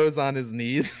elbows on his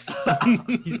knees.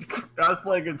 He's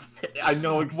cross-legged. I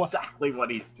know exactly what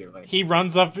he's doing. He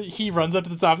runs up to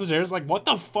the top of the stairs like, what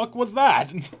the fuck was that?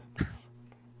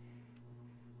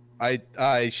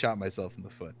 I shot myself in the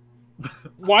foot.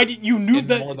 Why did you knew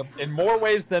in more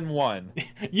ways than one?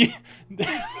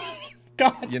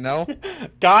 God, you know?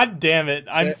 God damn it!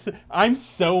 I'm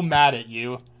so mad at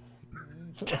you.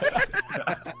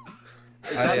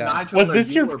 Was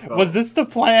this the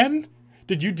plan?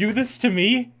 Did you do this to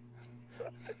me?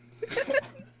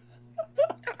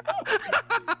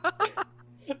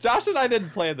 Josh and I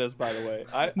didn't plan this, by the way.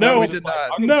 No, we did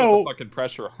not. I'm gonna put the fucking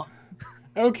pressure on.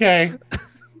 Okay.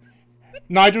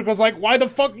 Nigel goes like, "Why the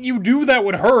fuck you do that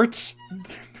would hurt?"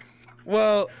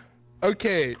 Well,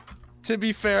 okay. To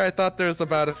be fair, I thought there was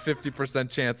about a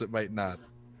 50% chance it might not.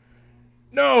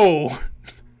 No.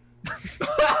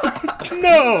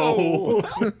 No.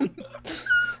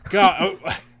 God,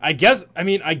 I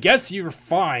guess you're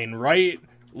fine, right?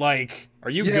 Like,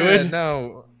 are you good?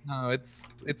 No, it's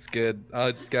good. I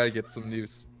just gotta get some new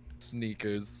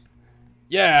sneakers.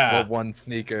 Yeah. Well, one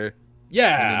sneaker.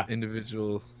 Yeah. An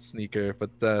individual sneaker,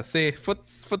 but see,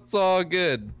 foot's all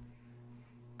good.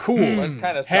 Cool. It's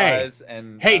kind of size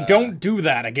and. Hey, don't do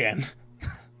that again.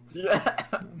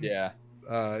 Yeah.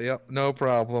 Yep, no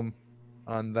problem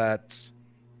on that.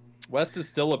 West is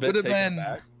still a bit taken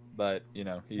back, but you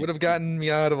know he would have gotten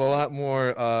me out of a lot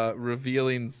more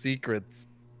revealing secrets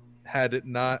had it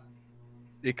not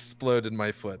exploded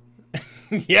my foot.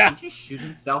 Yeah. Did he shoot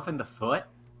himself in the foot?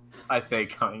 I say,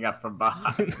 coming up from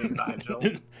behind me, Nigel.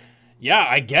 Yeah,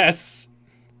 I guess.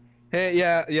 Hey,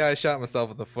 yeah, I shot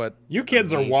myself in the foot. You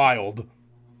kids are wild.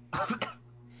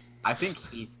 I think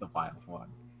he's the wild one.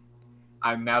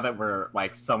 Now that we're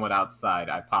like somewhat outside,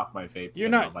 I pop my vape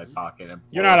in my pocket. And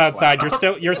you're not outside.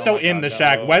 You're still in the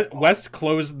shack. West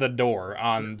closed the door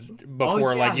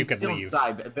before you could leave.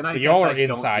 Inside, then so y'all are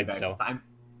inside still.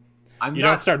 You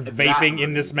don't start vaping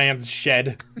in this man's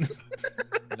shed.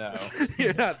 No,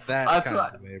 you're not that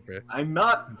kind of vapor. I'm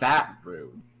not that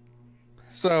rude.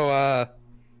 So, I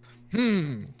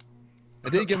didn't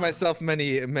give myself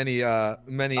many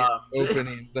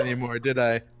openings anymore, did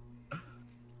I?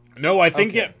 No, I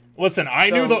think it. Listen, I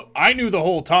knew the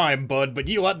whole time, bud, but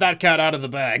you let that cat out of the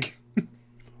bag.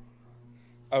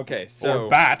 Okay, so or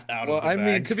bat out of the bag. Well,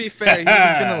 I mean, to be fair, he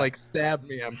was gonna like stab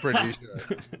me. I'm pretty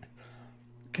sure.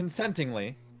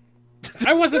 Consentingly.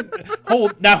 I wasn't.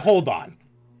 Hold on.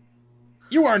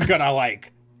 You aren't gonna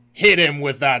like hit him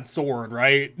with that sword,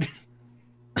 right?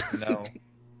 No.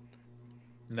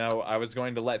 No, I was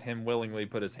going to let him willingly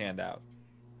put his hand out.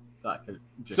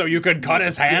 So you could cut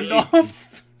his hand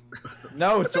off?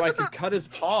 No, so I could cut his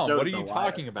palm. What are you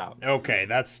talking about? Okay,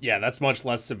 that's much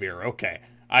less severe. Okay.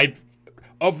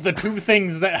 Of the two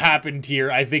things that happened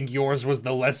here, I think yours was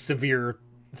the less severe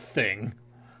thing.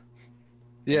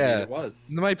 Yeah, it was.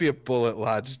 There might be a bullet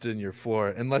lodged in your floor,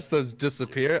 unless those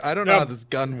disappear. I don't know how this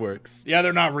gun works. Yeah,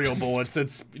 they're not real bullets.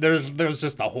 There's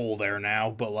just a hole there now,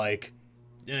 but like,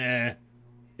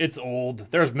 it's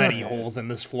old. There's many holes in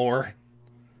this floor.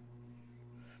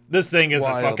 This thing is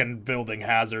a fucking building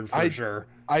hazard for sure.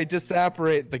 I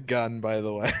disapparate the gun, by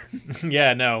the way.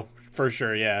 Yeah, no, for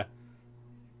sure, yeah.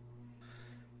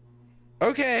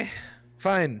 Okay,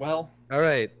 fine. Well, all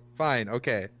right, fine,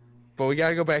 okay. But we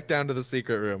gotta go back down to the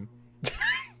secret room.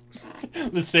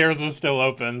 The stairs are still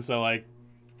open, so like,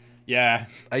 yeah.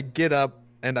 I get up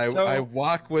and I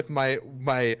walk with my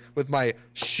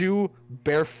shoe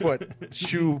barefoot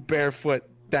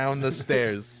down the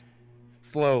stairs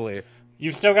slowly.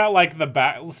 You've still got like the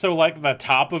back, so like the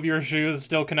top of your shoe is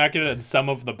still connected and some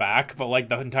of the back, but like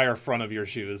the entire front of your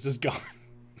shoe is just gone.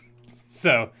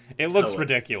 So it looks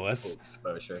ridiculous.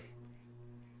 Exposure.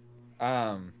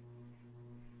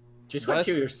 Just wait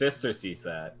till your sister sees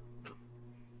that.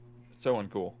 So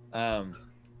uncool.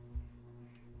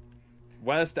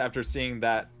 West, after seeing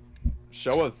that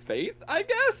show of faith, I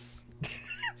guess?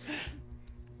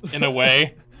 In a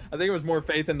way. I think it was more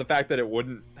faith in the fact that it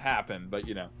wouldn't happen, but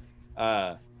you know.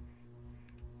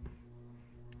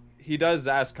 He does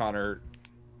ask Connor,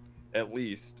 at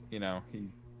least, you know,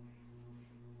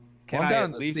 I'm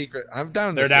down in the secret. I'm down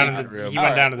in the secret room. He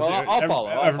went down to the secret. I'll follow.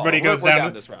 Everybody goes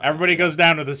down. Everybody goes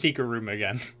down to the secret room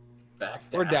again.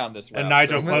 We're down this route. And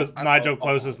Nigel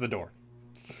closes the door.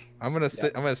 I'm gonna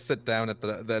sit. I'm gonna sit down at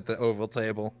the oval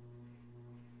table.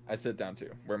 I sit down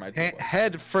too. Where my table?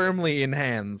 Head firmly in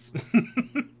hands.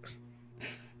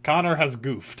 Connor has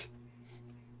goofed.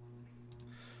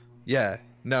 Yeah.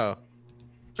 No.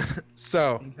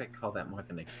 So. I think I call that more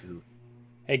than a goof.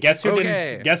 Hey, guess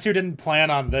who didn't plan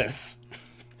on this?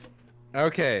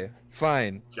 Okay,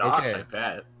 fine. Josh, okay. I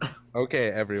bet.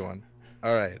 Okay, everyone.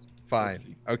 All right, fine.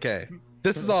 Oopsie. Okay.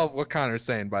 This is all what Connor's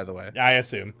saying, by the way. I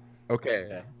assume.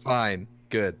 Okay. Fine.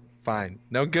 Good. Fine.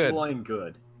 No good.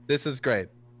 Good. This is great.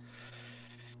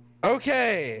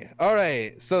 Okay. All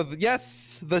right. So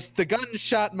yes, the gun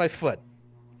shot my foot.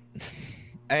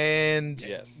 And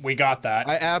yes, we got that.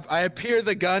 I appear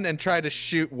the gun and try to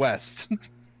shoot West.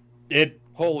 You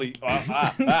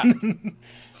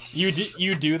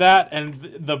do that, and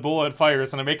the bullet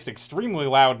fires, and it makes an extremely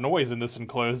loud noise in this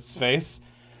enclosed space.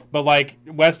 But like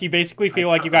West, you basically feel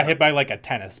like you got hit by like a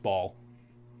tennis ball.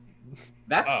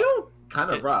 That's still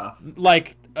kind of rough.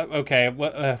 Like okay,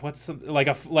 what's like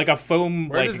a foam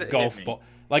like golf ball,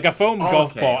 like a foam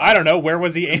golf ball. I don't know, where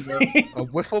was he aiming? A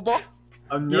wiffle ball.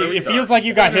 It feels like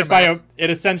you got hit by a. It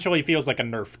essentially feels like a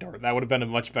Nerf dart. That would have been a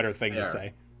much better thing to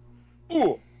say.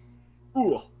 Ooh.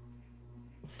 Ooh.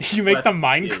 Did you make the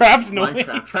Minecraft noise?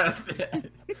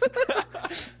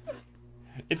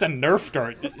 It's a Nerf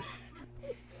dart.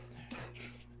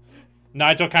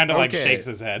 Nigel kind of like shakes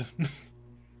his head.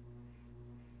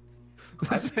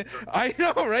 I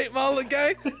know, right, Mullet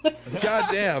guy? God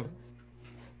damn.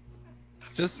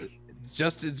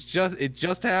 It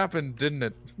just happened, didn't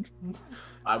it?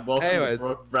 I'm welcome to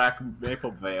Brookback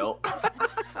Maple Vale.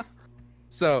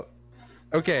 So,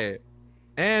 okay.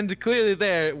 And clearly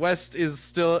there, West is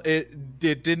still, it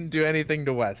didn't do anything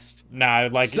to West. Nah,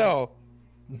 like... So...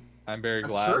 I'm very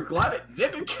glad. I'm sure glad it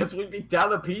didn't, because we'd be down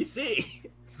the PC.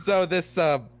 So this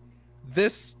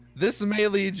may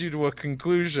lead you to a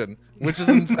conclusion, which is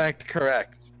in fact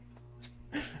correct.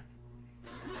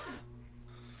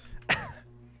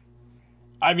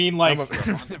 I mean, like...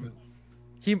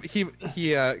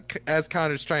 He as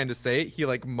Connor's trying to say it, he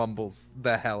like mumbles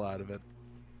the hell out of it.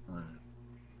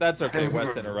 That's okay.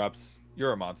 West interrupts.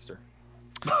 You're a monster.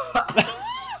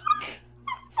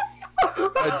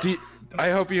 I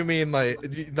hope you mean like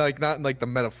not in like the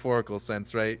metaphorical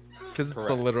sense, right? Because it's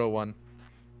the literal one.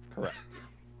 Correct.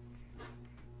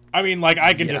 I mean, like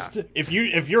I can just if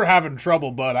you're having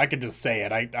trouble, bud, I can just say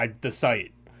it. The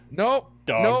site. Nope.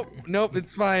 Dog. Nope.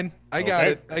 It's fine. I got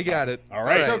it. All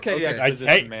right. It's okay.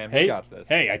 Exposition, man. We got this.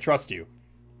 Hey, I trust you.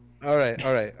 All right.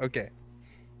 Okay.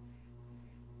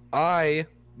 My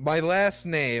last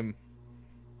name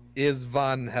is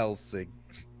Von Helsing.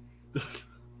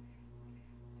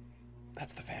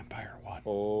 That's the vampire one.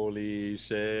 Holy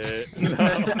shit.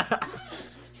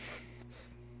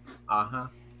 Uh-huh.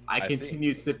 I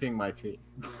continue sipping my tea.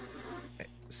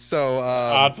 So,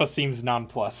 Adva seems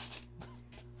nonplussed.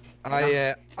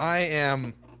 I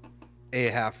am a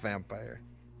half vampire.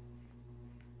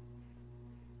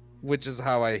 Which is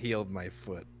how I healed my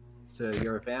foot. So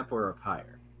you're a vamp or a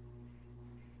pyre?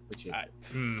 Which is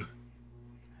it?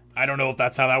 I don't know if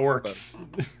that's how that works.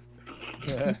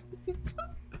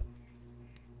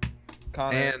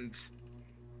 Connor. And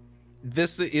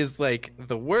this is like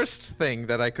the worst thing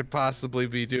that I could possibly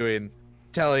be doing,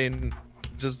 telling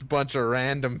just a bunch of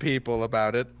random people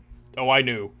about it. Oh, I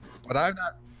knew. But I'm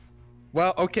not.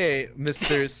 Well, okay,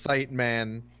 Mr.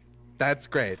 Sightman, that's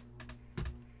great.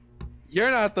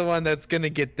 You're not the one that's gonna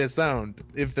get disowned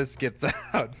if this gets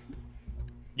out.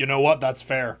 You know what? That's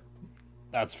fair.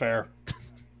 That's fair.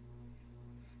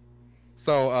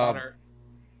 So, Connor.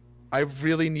 I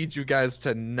really need you guys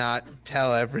to not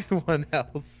tell everyone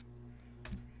else.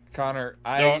 Connor,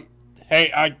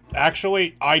 Hey,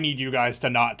 I need you guys to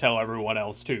not tell everyone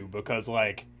else too, because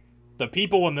like, the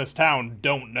people in this town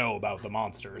don't know about the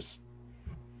monsters.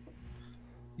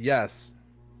 Yes.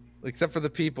 Except for the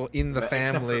people in the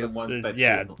families.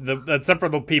 Except for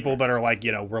the people that are like,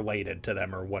 you know, related to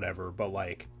them or whatever, but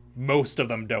like, most of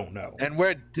them don't know. And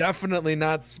we're definitely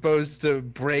not supposed to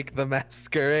break the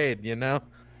masquerade, you know?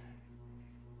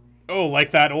 Oh,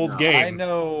 like that old game.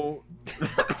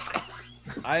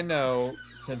 I know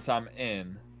since I'm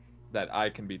in that I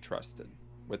can be trusted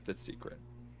with the secret.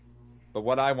 But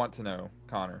what I want to know,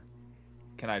 Connor,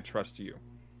 can I trust you?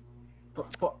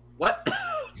 What?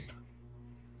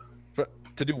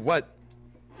 To do what?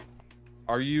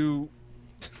 Are you...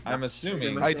 I'm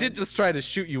assuming... I did just try to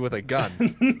shoot you with a gun,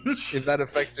 if that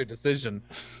affects your decision.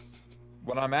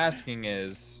 What I'm asking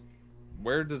is,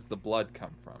 where does the blood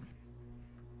come from?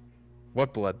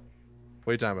 What blood?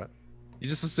 What are you talking about? You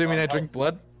just assuming I drink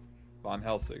blood? Von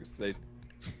Helsing's.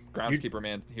 Groundskeeper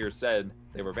man here said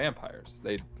they were vampires.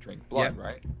 They drink blood,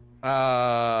 right?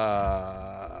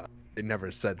 They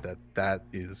never said that that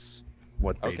is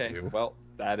what they do. Well,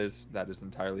 that is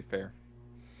entirely fair.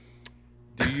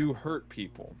 Do you hurt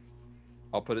people?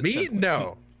 I'll put it Me? simply.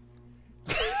 No.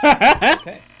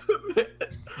 Okay.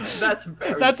 That's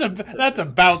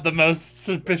about the most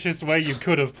suspicious way you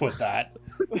could have put that.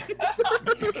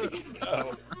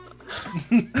 No.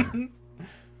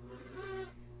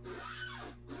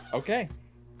 Okay.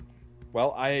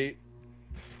 Well, I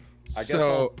guess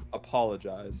I'll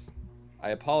apologize.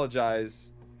 I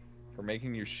apologize for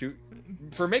making you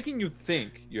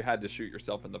think you had to shoot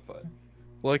yourself in the foot.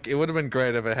 Look, it would have been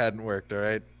great if it hadn't worked,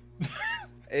 alright?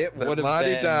 It would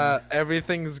have been...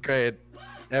 Everything's great.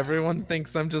 Everyone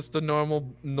thinks I'm just a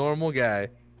normal guy.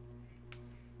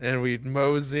 And we'd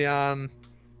mosey on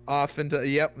off into...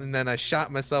 Yep, and then I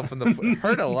shot myself in the foot. It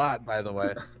hurt a lot, by the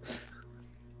way.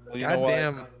 Well,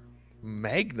 Goddamn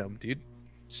Magnum, dude.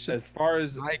 As far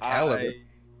as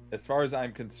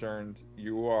I'm concerned,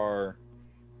 you are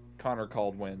Connor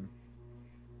Caldwin,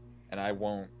 and I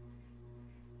won't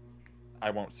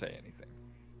say anything.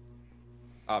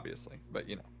 Obviously, but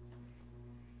you know.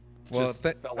 Well, just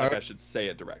felt like I should say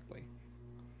it directly.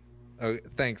 Oh,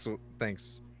 thanks.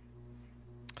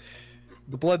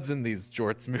 The blood's in these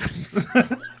jorts moons.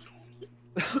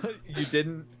 You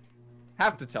didn't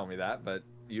have to tell me that, but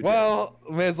you did.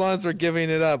 As long as we're giving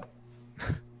it up.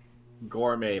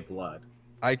 Gourmet blood.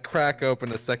 I crack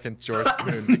open a second jorts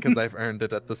moon because I've earned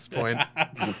it at this point.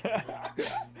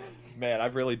 Man,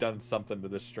 I've really done something to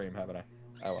this stream, haven't I?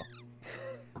 Oh well.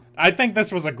 I think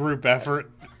this was a group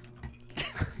effort.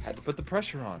 Had to put the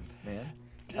pressure on, man.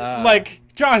 Like,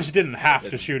 Josh didn't have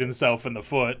to shoot himself in the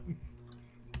foot.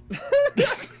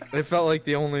 It felt like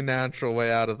the only natural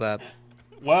way out of that.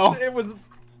 Well, it was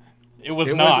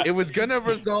not. It was gonna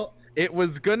result. It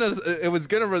was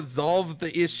gonna resolve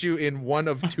the issue in one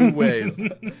of two ways.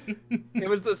 It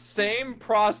was the same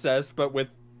process, but with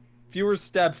fewer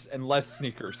steps and less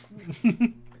sneakers.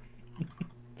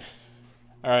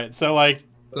 All right, so like,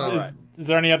 is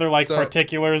there any other like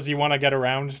particulars you want to get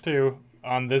around to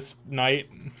on this night?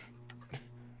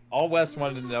 All Wes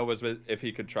wanted to know was if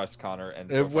he could trust Connor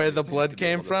and where the blood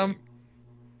came from.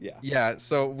 Yeah. Yeah.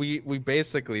 So we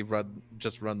basically run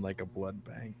like a blood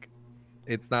bank.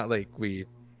 It's not like we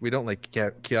don't like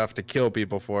have to kill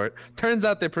people for it. Turns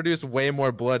out they produce way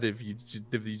more blood if you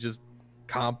just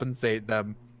compensate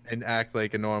them and act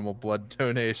like a normal blood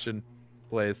donation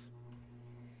place.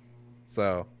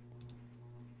 So,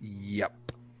 yep.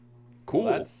 Cool.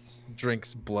 Well,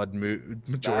 Drinks blood moon,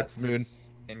 Jort's moon.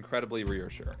 Incredibly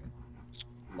reassuring.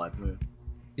 Blood moon.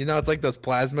 You know, it's like those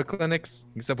plasma clinics,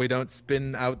 except we don't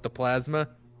spin out the plasma.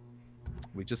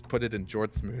 We just put it in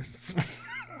Jort's moons.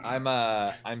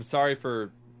 I'm sorry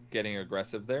for getting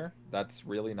aggressive there. That's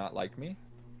really not like me.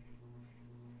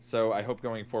 So I hope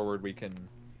going forward we can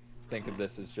think of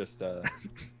this as just a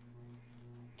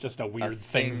weird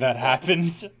thing that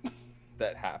happened.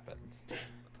 That happened.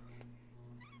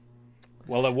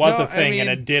 Well, it was a thing, and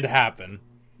it did happen.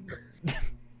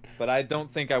 But I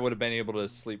don't think I would have been able to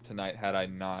sleep tonight had I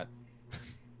not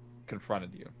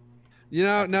confronted you. You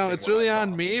know, no, it's really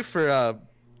on me for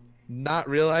not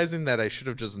realizing that I should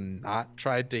have just not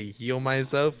tried to heal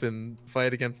myself and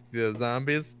fight against the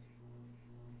zombies.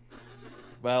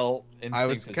 Well,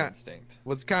 instinct.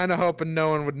 Was kind of hoping no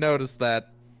one would notice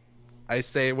that. I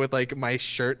say with like my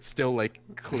shirt still like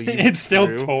cleaved it's still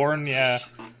through. Torn, yeah.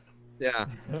 Yeah.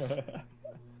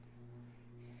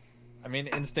 I mean,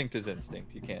 instinct is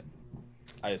instinct. You can't.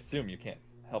 I assume you can't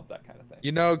help that kind of thing.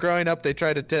 You know, growing up, they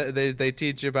try to they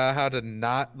teach you about how to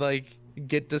not like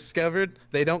get discovered.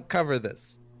 They don't cover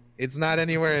this. It's not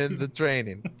anywhere in the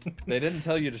training. They didn't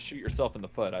tell you to shoot yourself in the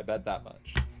foot. I bet that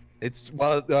much. It's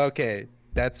well, okay,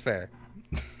 that's fair.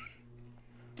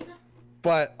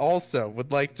 But also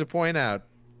would like to point out,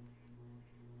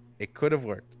 it could have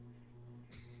worked.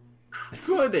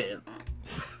 Could have.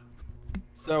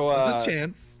 So there's a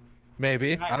chance.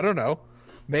 Maybe. I don't know.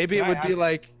 Maybe it would be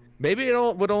like, maybe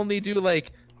it would only do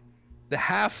like the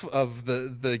half of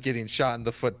the getting shot in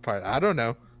the foot part. I don't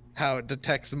know how it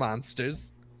detects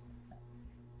monsters.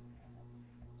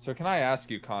 So can I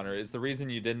ask you, Connor, is the reason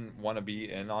you didn't want to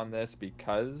be in on this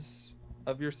because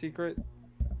of your secret?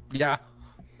 Yeah.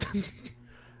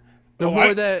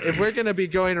 That if we're gonna be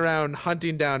going around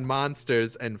hunting down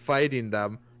monsters and fighting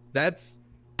them,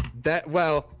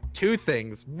 well, two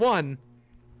things. One,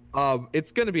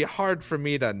 it's gonna be hard for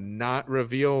me to not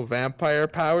reveal vampire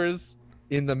powers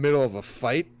in the middle of a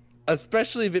fight,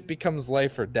 especially if it becomes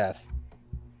life or death.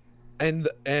 And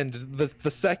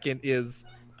the second is,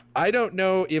 I don't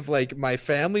know if like my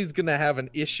family's gonna have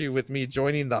an issue with me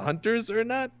joining the hunters or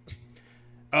not.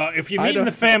 If you mean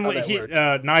the family,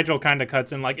 Nigel kind of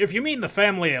cuts in, like, if you mean the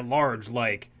family at large,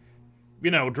 like, you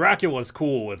know, Dracula's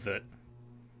cool with it.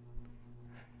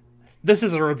 This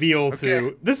is a reveal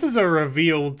to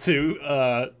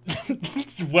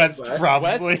West probably.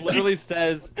 West literally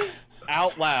says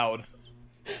out loud,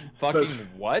 fucking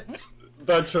what?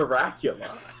 The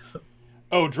Dracula.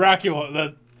 Oh,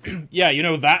 Dracula, yeah, you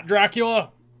know that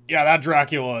Dracula? Yeah, that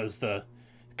Dracula is the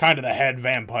kind of the head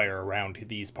vampire around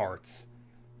these parts.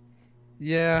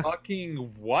 Yeah. Fucking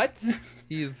what?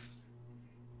 He's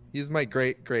my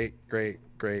great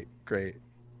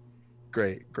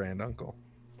granduncle.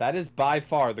 That is by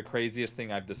far the craziest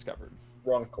thing I've discovered.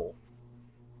 Runkle.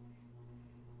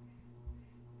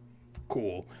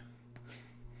 Cool.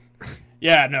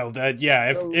 Yeah, no,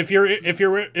 if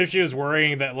she was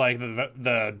worrying that like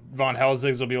the Von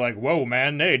Helsings will be like, whoa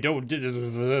man, hey, don't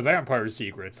the vampire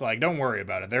secrets, like don't worry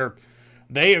about it.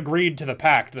 They agreed to the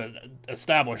pact that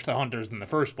established the hunters in the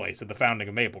first place at the founding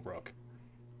of Maplebrook.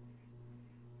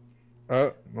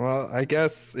 Well, I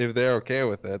guess if they're okay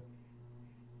with it.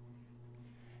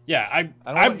 Yeah, I don't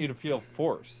want you to feel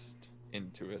forced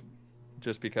into it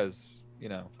just because, you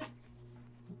know,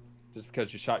 just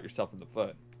because you shot yourself in the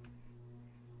foot.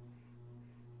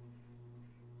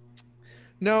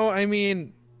 No, I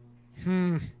mean,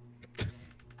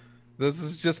 this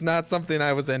is just not something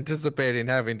I was anticipating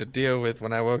having to deal with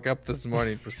when I woke up this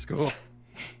morning for school.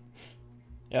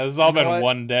 Yeah, this has all been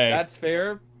one day. That's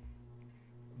fair,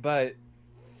 but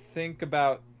think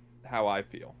about how I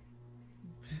feel.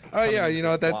 Oh yeah, you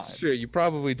know, that's true. You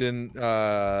probably didn't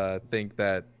think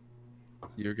that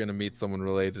you're going to meet someone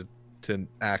related to an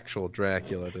actual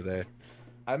Dracula today.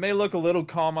 I may look a little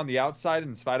calm on the outside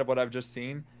in spite of what I've just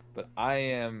seen, but I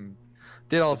am...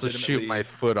 Did also shoot my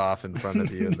foot off in front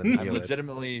of you and then I'm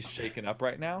legitimately shaken up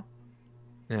right now.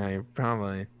 Yeah, you're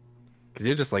probably... Because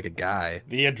you're just like a guy.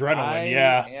 The adrenaline,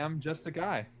 yeah. I am just a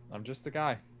guy. I'm just a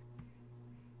guy.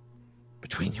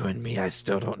 Between you and me, I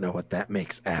still don't know what that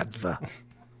makes Adva.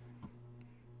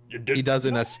 He does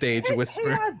in a stage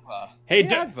whisper. Hey,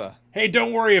 Adva. Hey,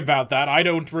 don't worry about that. I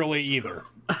don't really either.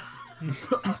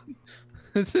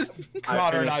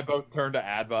 Connor and I both turned to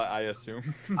Adva, I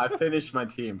assume. I finished my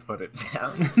tea and put it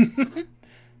down.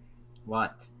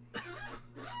 What?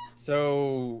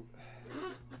 So,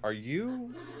 are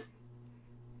you...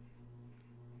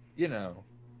 You know...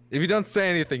 If you don't say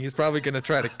anything, he's probably going to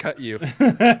try to cut you.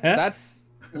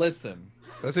 Listen,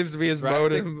 That seems to be his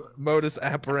modus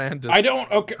operandi. I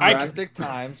don't. Okay, drastic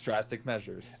times, drastic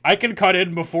measures. I can cut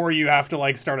in before you have to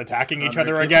like start attacking each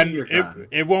other again.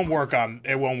 It won't work on.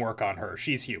 It won't work on her.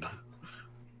 She's human.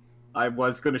 I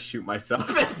was gonna shoot myself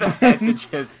in the head to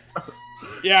just.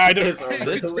 Yeah, I don't.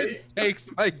 This takes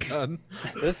my gun.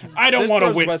 I don't want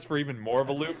to win. West for even more of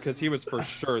a loop because he was for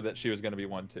sure that she was gonna be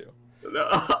one too. No,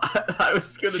 I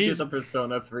was gonna do the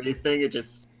Persona 3 thing and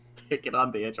just pick it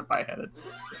on the edge of my head.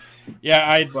 Yeah,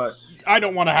 I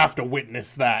don't want to have to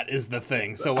witness that is the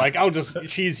thing. So like, I'll just.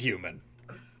 She's human.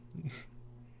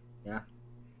 Yeah.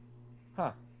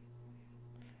 Huh.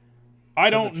 I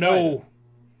don't know.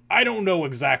 I don't know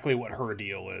exactly what her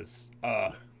deal is.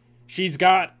 She's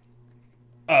got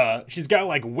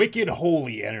like wicked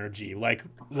holy energy, like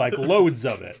loads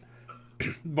of it.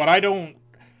 But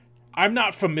I'm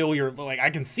not familiar, like I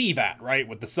can see that, right,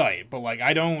 with the sight, but like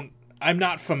I'm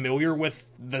not familiar with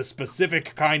the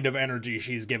specific kind of energy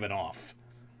she's given off.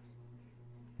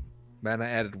 Man, I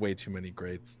added way too many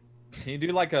grades. Can you do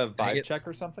like a vibe check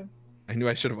or something? I knew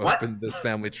I should have opened this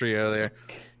family tree earlier.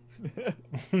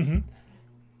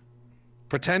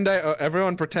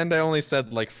 Everyone pretend I only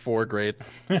said like 4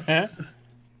 grades.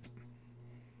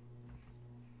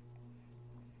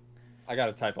 I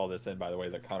gotta type all this in, by the way,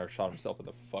 that Connor shot himself in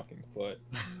the fucking foot.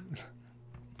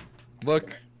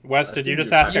 Look. Wes, did you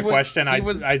just ask a question?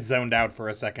 I zoned out for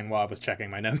a second while I was checking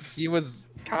my notes.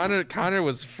 Connor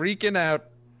was freaking out,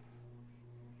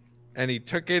 and he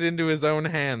took it into his own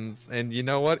hands. And you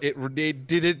know what?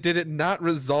 Did it not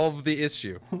resolve the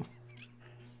issue?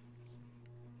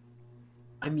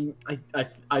 I mean,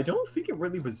 I don't think it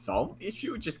really resolved the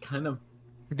issue. It just kind of.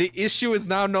 The issue is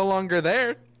now no longer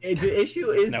there. The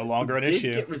issue is no longer an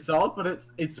issue. Get resolved, but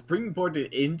it's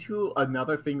springboarded into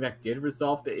another thing that did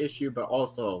resolve the issue. But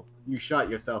also, you shot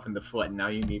yourself in the foot, and now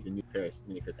you need a new pair of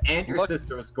sneakers. And your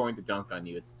sister is going to dunk on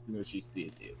you as soon as she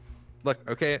sees you. Look,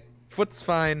 okay, foot's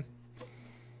fine.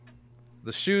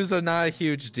 The shoes are not a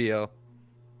huge deal.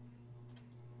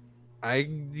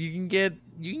 You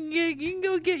can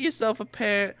go get yourself a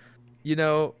pair. You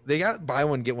know, they got buy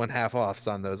one get one half offs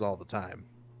on those all the time.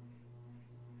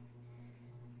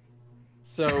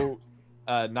 So,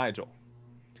 Nigel.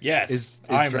 Yes, is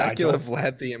Dracula Nigel.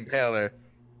 Vlad the Impaler?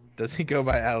 Does he go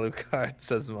by Alucard?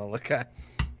 Says Molokai.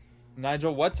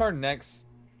 Nigel, what's our next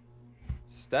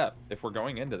step if we're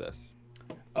going into this?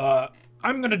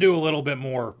 I'm gonna do a little bit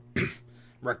more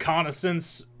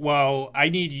reconnaissance. Well, I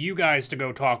need you guys to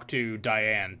go talk to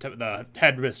Diane, the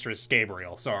headmistress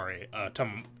Gabriel. Sorry,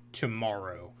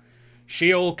 tomorrow.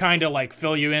 She'll kind of like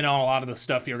fill you in on a lot of the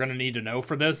stuff you're gonna need to know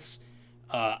for this.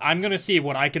 I'm gonna see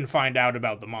what I can find out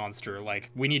about the monster.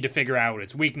 Like, we need to figure out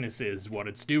its weaknesses, what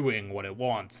it's doing, what it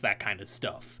wants, that kind of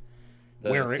stuff.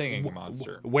 The singing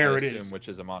monster. Where it is. Which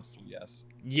is a monster, yes.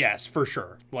 Yes, for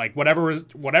sure. Like, whatever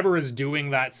is doing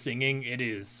that singing, it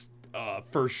is,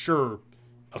 for sure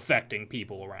affecting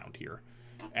people around here.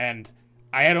 And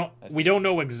we don't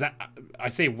know I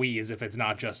say we as if it's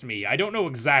not just me. I don't know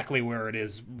exactly where it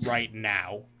is right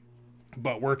now,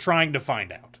 but we're trying to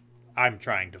find out. I'm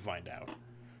trying to find out.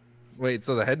 Wait,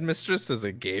 so the headmistress is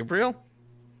a Gabriel?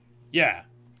 Yeah.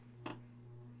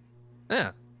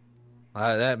 Yeah.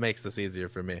 That makes this easier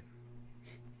for me.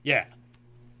 Yeah.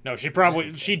 No,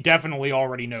 she definitely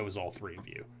already knows all 3 of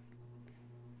you.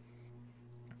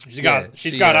 She's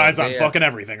got eyes on fucking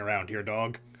everything around here,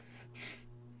 dog.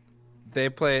 They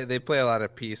play a lot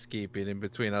of peacekeeping in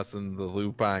between us and the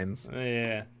Lupines.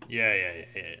 Yeah.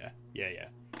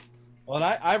 Well,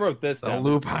 I wrote this down. The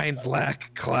Lupines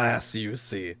lack class, you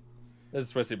see. This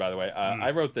is Swissy, by the way.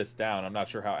 I wrote this down. I'm not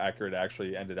sure how accurate it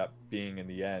actually ended up being in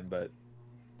the end, but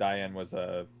Diane was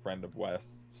a friend of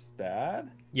West's dad?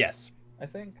 Yes. I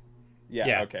think?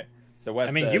 Yeah. Okay. So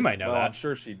West says, you might know that. I'm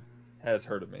sure she has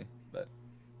heard of me, but...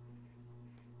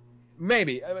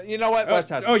 Maybe. You know what? West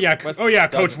has...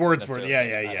 Coach Wordsworth. Yeah.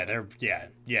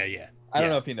 I don't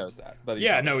know if he knows that, but...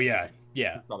 Yeah. He's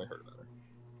probably heard about her.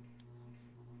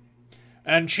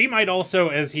 And she might also,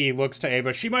 as he looks to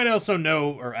Ava, she might also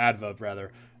know, or Adva,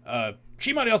 rather,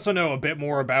 she might also know a bit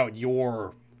more about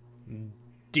your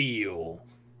deal.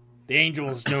 The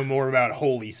angels know more about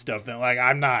holy stuff than, like,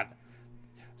 I'm not...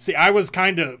 See, I was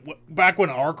kind of... Back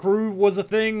when our crew was a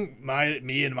thing,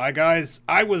 me and my guys,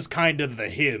 I was kind of the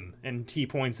him, and he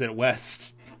points at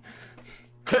West.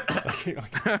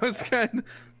 I was kind of...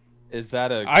 Is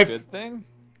that a good thing?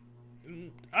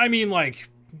 I mean, like...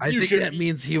 I think that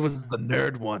means he was the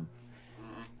nerd one.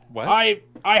 What? I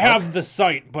have the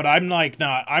sight, but I'm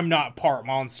not part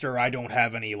monster. I don't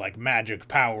have any like magic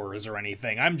powers or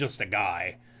anything. I'm just a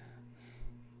guy.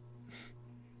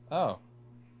 Oh.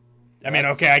 I mean,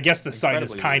 okay, I guess the sight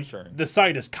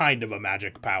is kind of a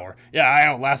magic power. Yeah, I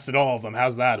outlasted all of them.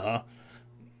 How's that, huh?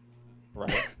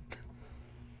 Right.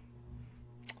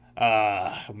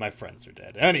 My friends are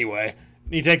dead. Anyway,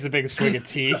 he takes a big swig of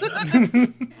tea.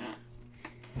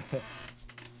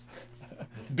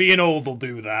 Being old will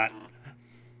do that.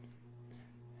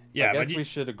 Yeah, I guess we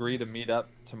should agree to meet up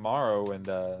tomorrow and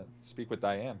speak with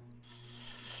Diane.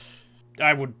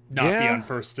 I would not be on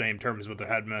first name terms with the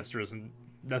headmistress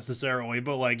necessarily,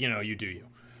 but, like, you know, you do you.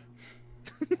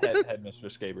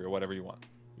 Headmistress Gabriel, whatever you want.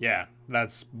 Yeah,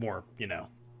 that's more, you know.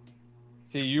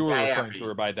 See, you were referring to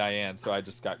her by Diane, so I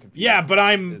just got confused. Yeah, but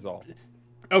I'm...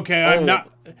 Okay, I'm not...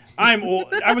 I'm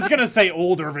old. I was gonna say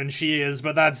older than she is,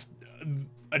 but that's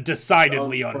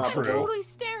decidedly untrue. Totally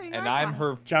staring. And I'm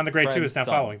her John the Great 2 is now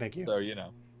son, following, thank you. So, you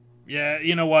know. Yeah,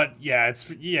 you know what? Yeah,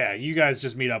 you guys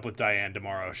just meet up with Diane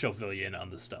tomorrow. She'll fill you in on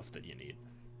the stuff that you need.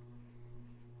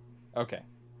 Okay.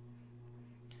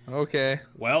 Okay.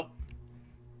 Well,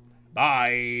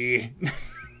 bye.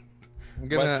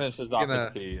 Wes finishes off his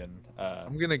tea, and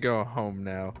I'm gonna go home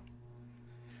now.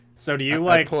 So do you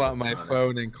I pull out my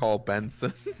phone and call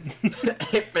Benson.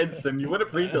 Hey Benson, you want to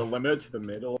bring the limo to the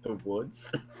middle of the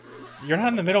woods? You're not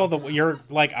in the middle of the... You're,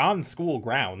 like, on school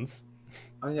grounds.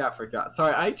 Oh yeah, I forgot.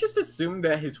 Sorry, I just assumed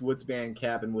that his woodsman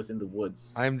cabin was in the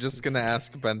woods. I'm just gonna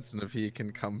ask Benson if he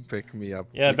can come pick me up.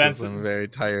 Yeah, because Benson. I'm very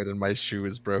tired and my shoe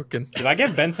is broken. Did I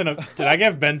give Benson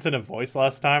a voice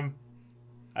last time?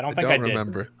 I don't think I did.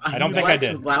 Remember. I don't think I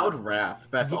did. Loud rap.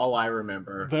 That's all I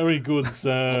remember. Very good,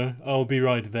 sir. I'll be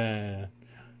right there.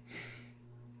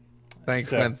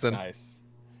 Thanks, Benson. Nice.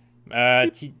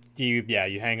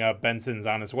 You hang up. Benson's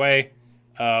on his way.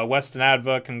 West and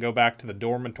Adva can go back to the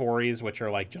dormitories, which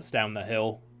are, like, just down the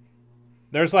hill.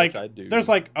 There's like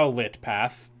a lit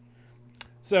path.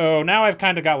 So now I've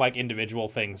kind of got, like, individual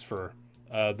things for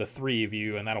the three of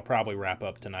you, and that'll probably wrap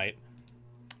up tonight.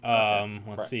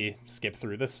 Let's see. Skip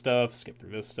through this stuff.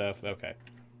 Okay.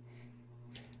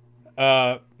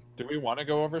 Do we want to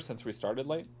go over since we started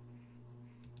late?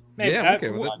 Maybe. Yeah, okay.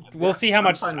 We'll see how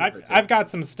much. I've got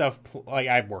some stuff. Like,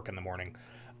 I work in the morning.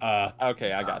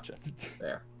 Okay, I gotcha.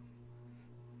 There.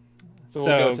 So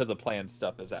we'll go to the planned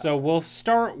stuff as that. So we'll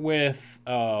start with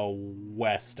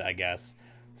West, I guess.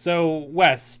 So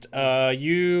West,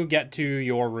 you get to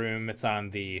your room. It's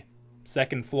on the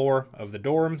second floor of the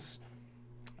dorms.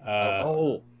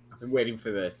 I've been waiting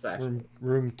for this. Actually.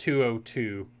 Room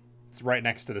 202. It's right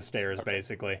next to the stairs,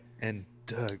 basically. And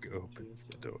Doug opens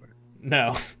the door.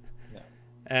 No.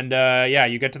 And yeah,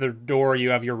 you get to the door. You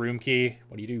have your room key.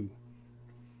 What do you do?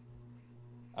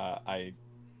 I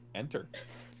enter.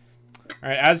 All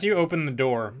right. As you open the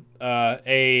door,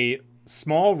 a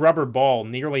small rubber ball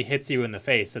nearly hits you in the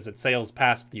face as it sails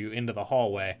past you into the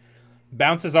hallway.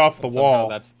 Bounces off the wall.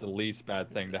 That's the least bad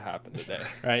thing to happen today.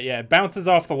 Right, yeah. It bounces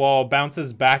off the wall,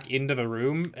 bounces back into the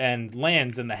room, and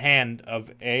lands in the hand of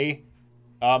a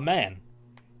man.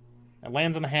 It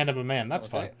lands in the hand of a man. That's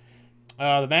fine.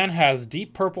 The man has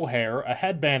deep purple hair, a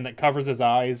headband that covers his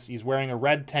eyes. He's wearing a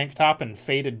red tank top and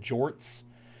faded jorts.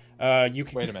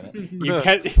 Wait a minute.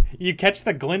 You catch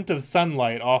the glint of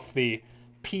sunlight off the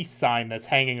peace sign that's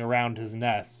hanging around his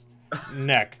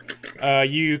neck.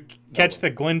 You catch the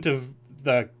glint of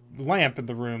the lamp in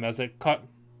the room as it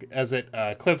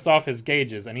clips off his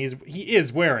gauges, and he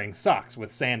is wearing socks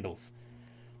with sandals.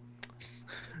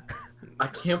 I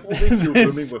can't believe you're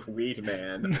rooming with Weed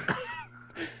Man.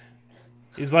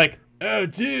 He's like, "Oh,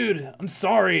 dude, I'm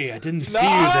sorry, I didn't see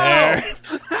you there,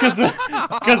 because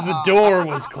the door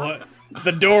was closed.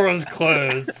 The door was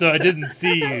closed, so I didn't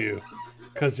see you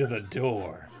because of the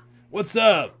door. What's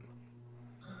up?"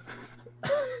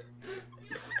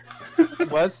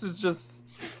 Wes is just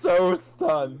so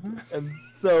stunned and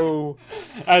so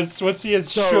as Swissy is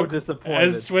so disappointed.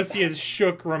 As Swissy is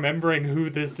shook, remembering who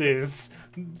this is.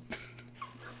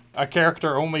 A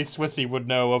character only Swissy would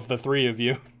know of the three of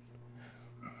you.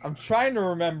 I'm trying to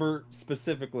remember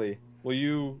specifically. Will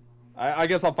you... I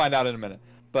guess I'll find out in a minute.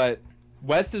 But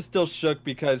Wes is still shook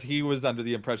because he was under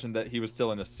the impression that he was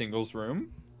still in a singles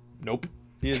room. Nope.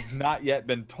 He has not yet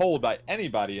been told by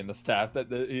anybody in the staff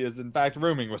that he is in fact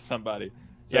rooming with somebody.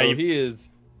 So yeah, he is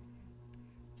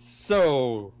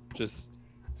so just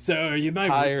are you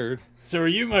tired. So are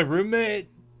you my roommate,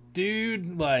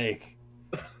 dude? Like...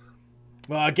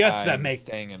 Well, I guess that makes...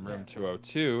 staying in room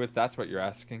 202, if that's what you're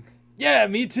asking. Yeah,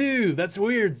 me too. That's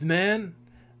weird, man.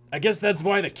 I guess that's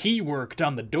why the key worked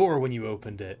on the door when you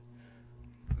opened it.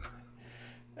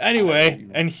 Anyway,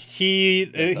 and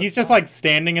he's just like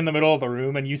standing in the middle of the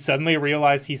room, and you suddenly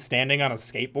realize he's standing on a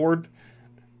skateboard.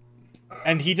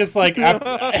 And he just like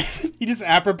he just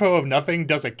apropos of nothing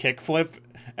does a kickflip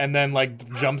and then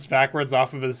like jumps backwards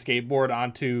off of his skateboard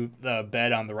onto the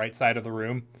bed on the right side of the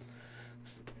room.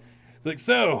 It's like,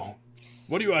 so,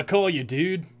 what do I call you,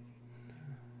 dude?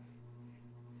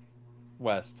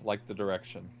 West, like the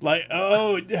direction. Like,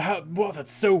 oh, well,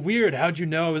 that's so weird. How'd you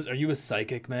know? Are you a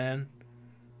psychic, man?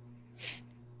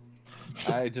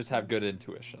 I just have good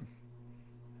intuition.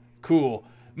 Cool.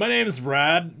 My name's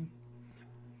Brad.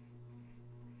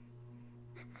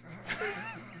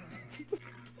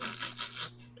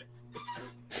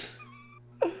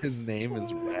 His name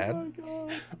is Rad. Oh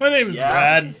My name is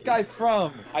Brad. Where's this guy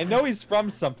from? I know he's from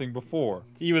something before.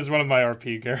 He was one of my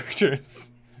RP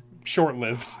characters.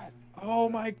 Short-lived. Oh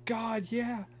my god,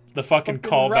 yeah. The fucking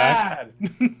callback. Rad.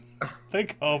 The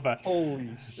callback. Holy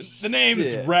The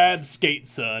name's shit. Rad Skate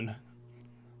Son.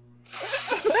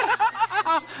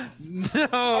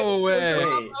 No way.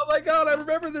 Wait, Oh my god, I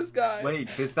remember this guy. wait,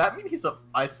 does that mean he's of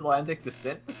Icelandic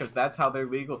descent? Because that's how their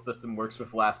legal system works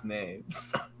with last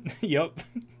names. Yup.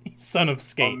 Son of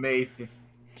Skate. Amazing.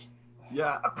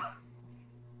 Yeah.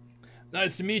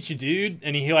 Nice to meet you, dude.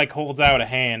 And he like holds out a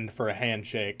hand for a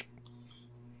handshake.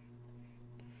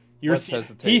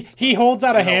 He holds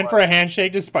out a hand for a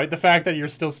handshake despite the fact that you're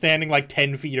still standing like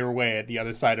 10 feet away at the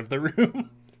other side of the room.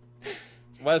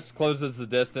 Wes closes the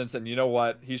distance, and you know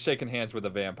what? He's shaking hands with a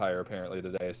vampire apparently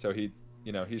today, so he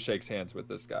shakes hands with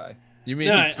this guy. You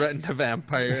mean he threatened a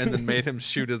vampire and then made him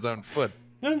shoot his own foot?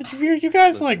 No, you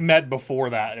guys like met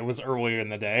before that. It was earlier in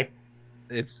the day.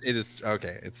 It is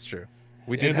okay. It's true.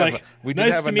 We It did was have like, we did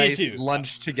 "Nice have to a meet nice you."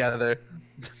 lunch together.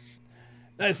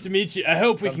 Nice to meet you. I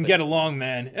hope we can get along,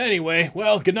 man. Anyway,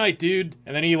 well, good night, dude.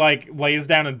 And then he like lays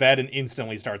down in bed and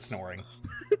instantly starts snoring.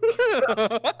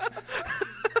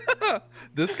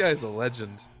 This guy's a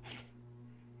legend.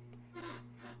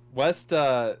 West,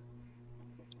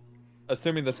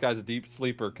 assuming this guy's a deep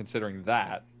sleeper, considering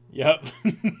that, Yep.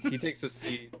 he takes a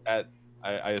seat at.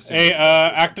 I assume. Hey,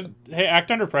 act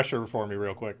under pressure for me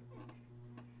real quick.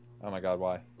 Oh my god,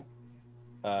 why?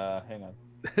 Hang on.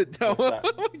 No, What's that?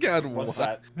 oh my god, What's what?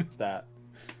 that? What's that?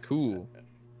 Cool.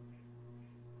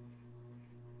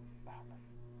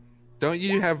 Don't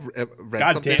you have read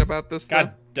God something damn- about this?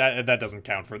 God, that doesn't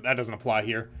count for. That doesn't apply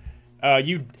here.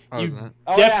 You isn't it?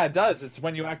 Oh yeah, it does. It's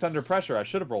when you act under pressure. I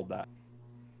should have rolled that.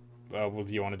 well,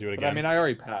 do you want to do it But again? I mean, I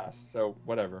already passed, so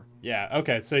whatever. Yeah.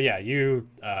 Okay. So yeah, you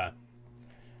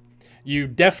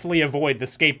deftly avoid the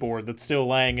skateboard that's still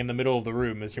laying in the middle of the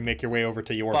room as you make your way over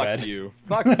to your Fuck bed. you.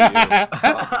 Fuck you.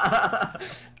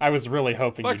 I was really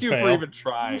hoping Fuck you'd you fail. for even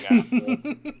trying, asshole.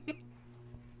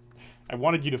 I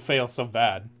wanted you to fail so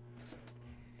bad.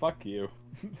 Fuck you.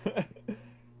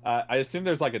 I assume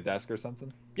there's like a desk or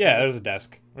something. Yeah, there's a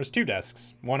desk. There's two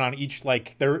desks. One on each,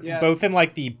 like, they're Yeah. both in,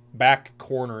 like, the back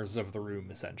corners of the room,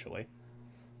 essentially.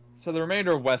 So the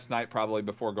remainder of West night, probably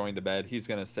before going to bed, he's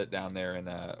gonna sit down there and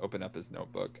open up his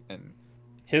notebook and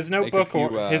His notebook few,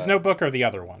 or his notebook or the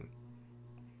other one?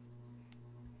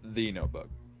 the notebook.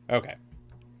 Okay.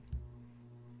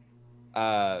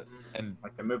 And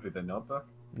Like the movie The Notebook?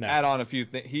 No. add on a few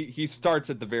things. He starts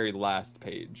at the very last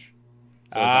page,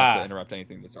 so as not to interrupt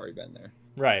anything that's already been there.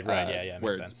 Right, yeah,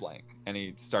 where makes it's sense. blank, and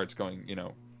he starts going,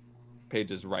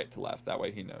 pages right to left. That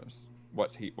way he knows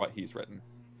what he's written.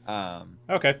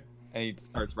 Okay. And he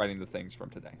starts writing the things from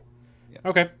today.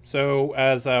 Okay, so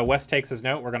as Wes takes his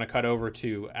note, we're going to cut over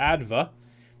to Adva.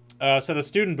 So the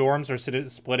student dorms are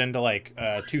split into, like,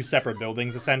 two separate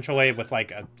buildings, essentially, with,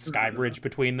 like, a sky bridge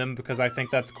between them, because I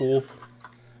think that's cool.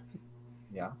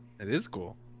 Yeah. It is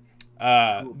cool. You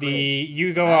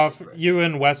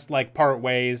and Wes, like, part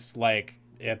ways, like,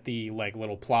 at the, like,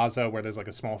 little plaza where there's, like,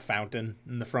 a small fountain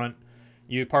in the front.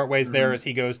 You part ways there as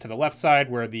he goes to the left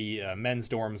side where the men's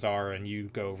dorms are, and you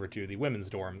go over to the women's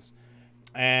dorms.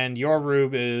 And your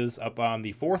room is up on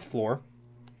the 4th floor.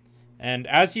 And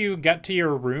as you get to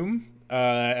your room,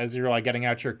 as you're, like, getting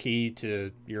out your key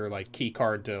to your, like, key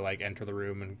card to, like, enter the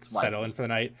room and settle in for the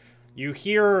night, you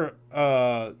hear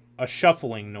a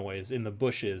shuffling noise in the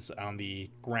bushes on the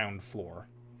ground floor.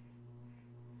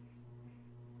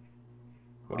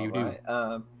 What do you do?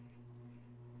 Alright,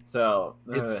 so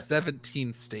It's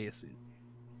 17 Stacy.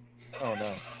 Oh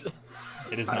no.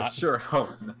 It is I not. sure hope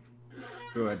not.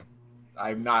 Good.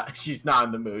 I'm not. She's not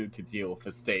in the mood to deal with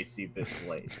a Stacy this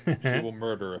late. She will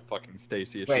murder a fucking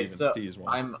Stacy if she Wait, even so sees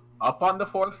one. I'm up on the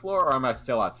 4th floor, or am I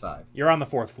still outside? You're on the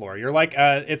 4th floor. You're like,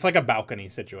 it's like a balcony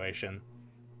situation.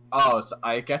 Oh, so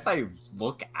I guess I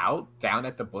look out down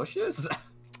at the bushes.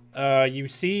 You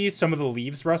see some of the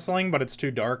leaves rustling, but it's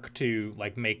too dark to,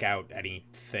 like, make out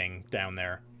anything down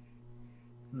there.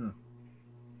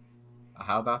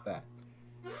 How about that?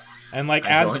 And, like,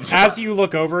 I don't- as you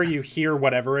look over, you hear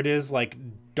whatever it is, like,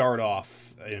 dart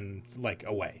off in like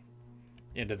away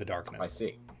into the darkness. I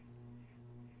see.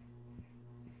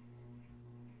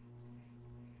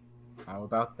 How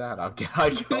about that? I'll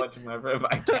go into my room,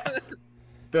 I guess.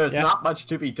 There's not much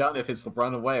to be done if it's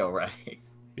run away already.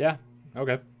 Yeah.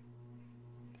 Okay.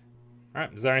 All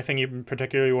right. Is there anything you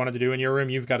particularly wanted to do in your room?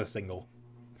 You've got a single.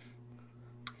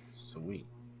 Sweet.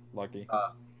 Lucky.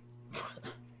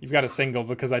 You've got a single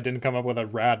because I didn't come up with a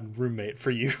rad roommate for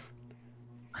you.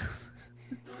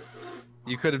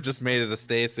 You could have just made it a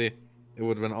Stacy. It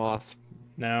would have been awesome.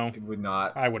 No. It would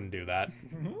not. I wouldn't do that.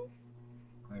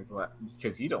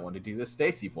 Because you don't want to do the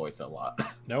Stacy voice a lot.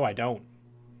 No, I don't.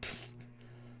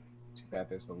 Too bad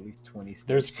there's at least 20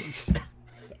 Stacys.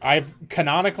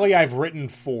 Canonically, I've written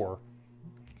 4.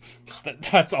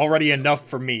 That's already enough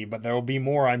for me, but there will be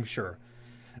more, I'm sure.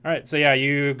 All right, so yeah,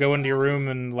 you go into your room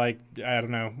and, like, I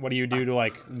don't know, what do you do to,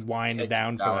 like, wind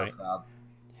down for the night?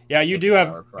 Yeah, you do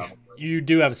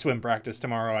have swim practice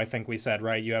tomorrow, I think we said,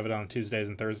 right? You have it on Tuesdays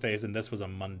and Thursdays, and this was a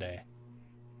Monday.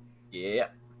 Yeah.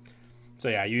 So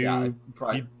yeah,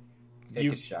 probably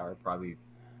take a shower, probably.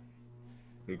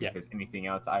 If there's anything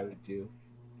else I would do,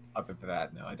 other than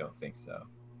that, no, I don't think so.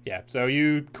 Yeah, so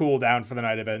you cool down for the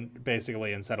night event,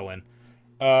 basically, and settle in.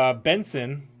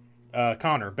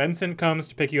 Connor, Benson comes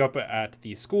to pick you up at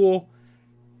the school.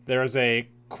 There's a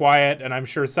quiet, and I'm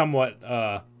sure somewhat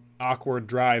awkward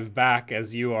drive back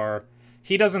as you are...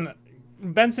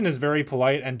 Benson is very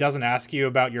polite and doesn't ask you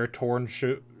about your torn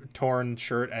shirt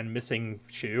and missing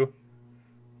shoe.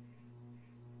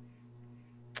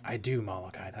 I do,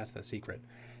 Molokai. That's the secret.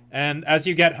 And as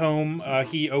you get home,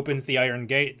 he opens the iron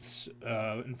gates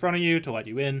in front of you to let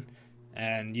you in,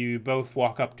 and you both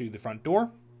walk up to the front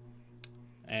door.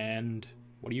 And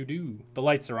what do? The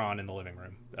lights are on in the living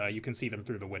room. You can see them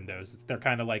through the windows. They're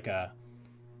kind of like a...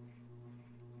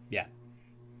 Yeah.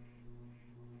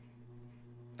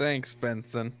 Thanks,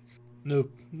 Benson.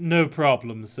 No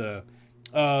problem, sir.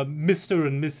 Mr.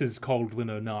 and Mrs. Caldwin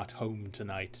are not home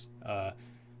tonight.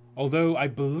 Although I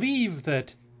believe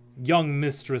that young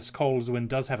Mistress Caldwin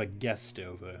does have a guest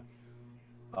over.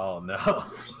 Oh, no.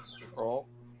 Oh.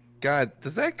 God,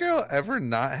 does that girl ever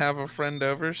not have a friend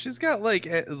over? She's got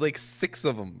like 6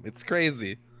 of them. It's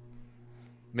crazy.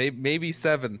 Maybe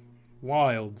 7.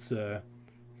 Wild, sir.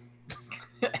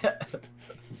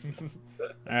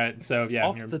 All right, so yeah,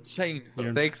 off the chain.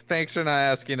 Thanks for not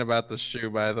asking about the shoe,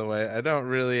 by the way. I don't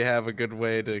really have a good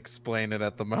way to explain it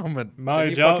at the moment. My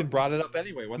you job fucking brought it up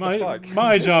anyway. What the fuck?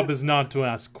 My job is not to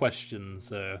ask questions,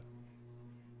 sir.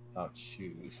 Oh,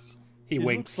 shoes. He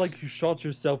winks. Looks like you shot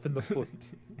yourself in the foot.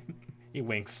 He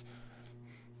winks.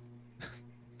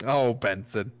 Oh,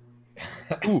 Benson.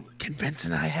 Ooh, can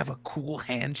Benson and I have a cool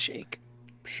handshake?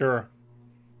 Sure.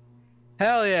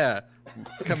 Hell yeah.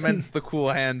 Commence the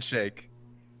cool handshake.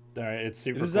 All right, it's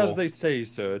super cool. It is as they say,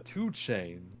 sir, 2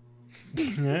 chain.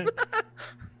 All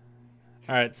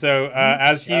right, so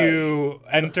as you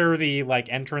enter the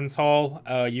entrance hall,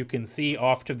 you can see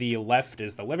off to the left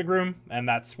is the living room, and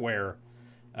that's where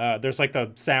there's like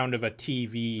the sound of a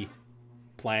TV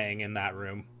playing in that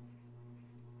room.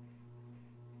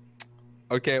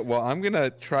 Okay, well, I'm gonna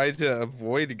try to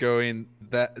avoid going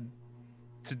that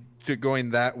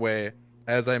way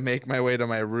as I make my way to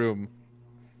my room,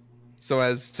 so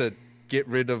as to get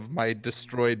rid of my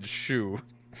destroyed shoe.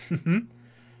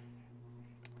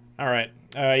 All right.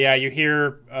 Yeah, you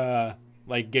hear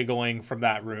giggling from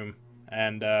that room,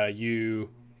 and you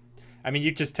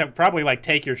just probably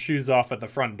take your shoes off at the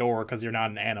front door because you're not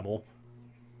an animal.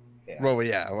 Yeah. Well,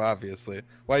 yeah, obviously.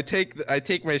 Well, I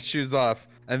take my shoes off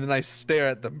and then I stare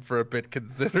at them for a bit,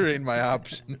 considering my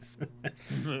options.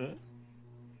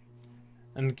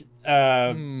 And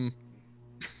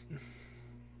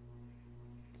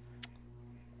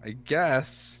I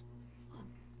guess.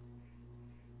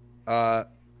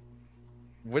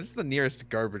 What's the nearest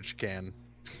garbage can?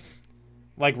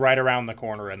 Right around the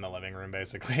corner in the living room,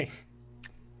 basically.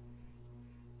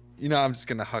 I'm just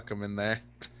gonna huck them in there.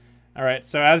 All right.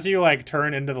 So as you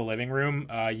turn into the living room,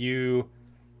 you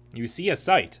see a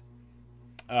sight.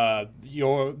 The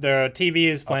TV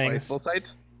is playing. A faithful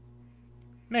sight?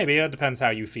 Maybe it depends how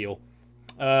you feel.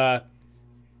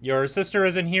 Your sister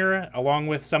is in here along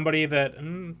with somebody that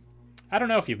I don't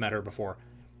know if you've met her before.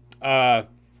 Your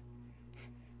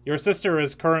sister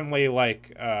is currently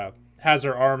has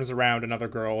her arms around another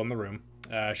girl in the room.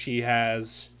 She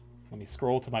has, let me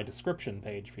scroll to my description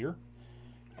page here.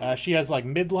 She has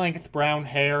mid-length brown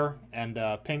hair and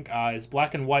pink eyes,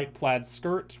 black and white plaid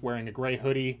skirt, wearing a gray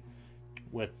hoodie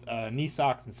with knee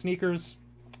socks and sneakers.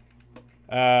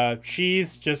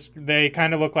 They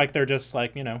kind of look like they're just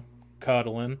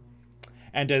cuddling.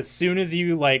 and as soon as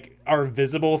you like are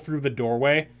visible through the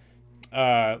doorway,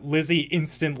 Lizzie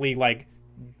instantly like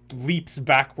leaps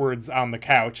backwards on the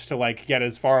couch to like get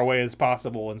as far away as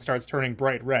possible and starts turning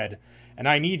bright red. And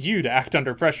I need you to act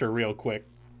under pressure real quick.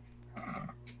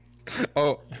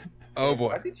 Oh boy.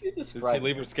 Why did you describe? Did she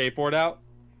leave her skateboard out?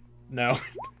 No.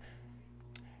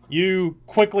 You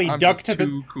quickly duck to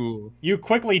the cool. You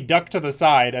quickly duck to the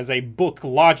side as a book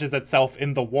lodges itself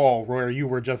in the wall where you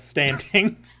were just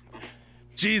standing.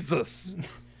 Jesus.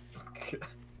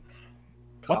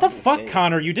 What the fuck,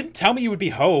 Connor? You didn't tell me you would be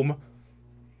home.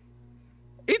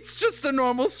 It's just a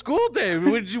normal school day.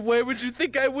 Where would you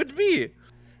think I would be?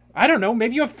 I don't know.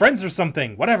 Maybe you have friends or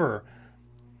something. Whatever.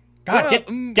 God,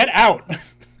 get out.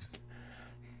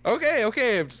 Okay.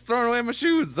 I'm just throwing away my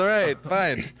shoes. All right,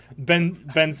 fine.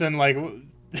 Benson, like,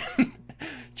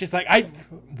 just like,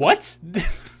 what?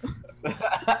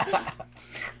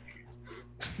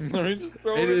 Let me just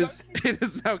throw it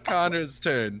is now Connor's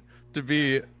turn to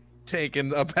be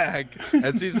taken aback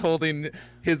as he's holding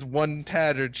his one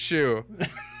tattered shoe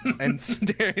and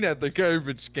staring at the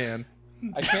garbage can.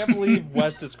 I can't believe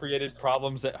West has created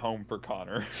problems at home for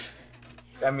Connor.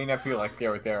 I mean, I feel like they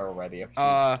were there already. If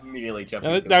immediately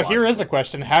jumping. Now here is a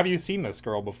question: have you seen this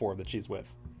girl before that she's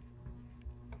with?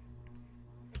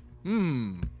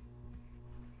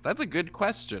 That's a good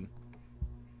question.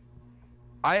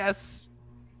 I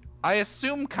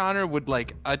assume Connor would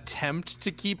like attempt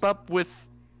to keep up with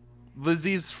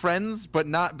Lizzie's friends, but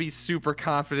not be super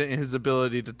confident in his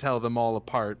ability to tell them all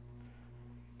apart.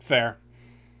 Fair.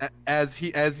 As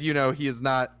you know, he is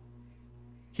not.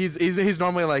 He's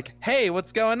normally like, hey,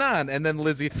 what's going on? And then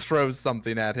Lizzie throws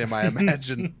something at him, I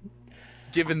imagine,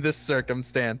 given this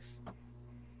circumstance.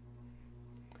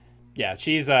 Yeah,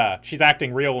 she's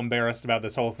acting real embarrassed about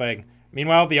this whole thing.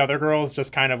 Meanwhile, the other girl is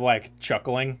just kind of like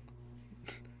chuckling.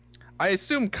 I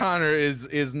assume Connor is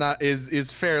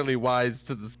fairly wise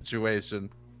to the situation.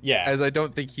 Yeah. As I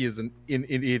don't think he is an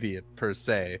idiot per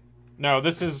se. No,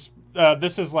 this is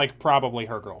like probably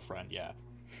her girlfriend, yeah.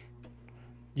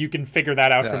 You can figure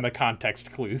that out from the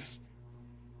context clues.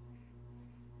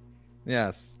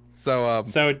 Yes. So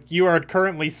you are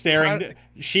currently staring.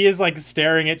 She is like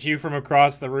staring at you from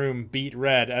across the room, beat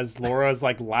red, as Laura is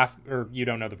like or you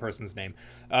don't know the person's name,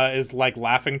 is like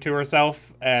laughing to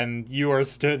herself, and you are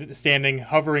standing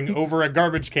hovering over a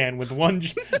garbage can with one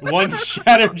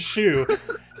shattered shoe,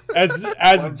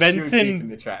 as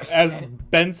Benson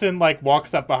like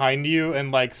walks up behind you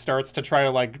and like starts to try to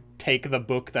like take the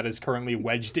book that is currently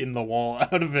wedged in the wall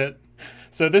out of it.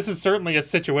 So this is certainly a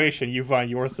situation you find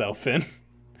yourself in.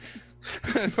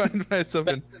 I find myself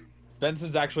in.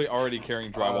 Benson's actually already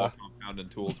carrying drywall compound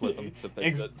and tools with him to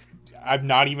fix it. I'm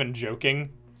not even joking.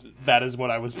 That is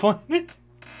what I was planning.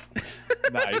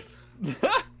 Nice.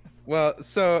 Well,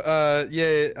 so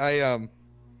yeah, I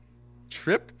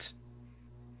tripped.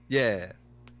 Yeah.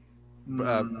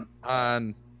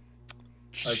 On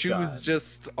shoes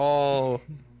just all.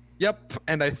 Yep,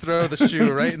 and I throw the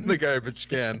shoe right in the garbage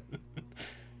can.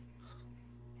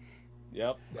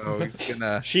 Yep. So he's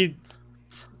gonna.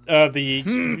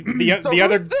 The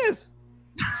other. This?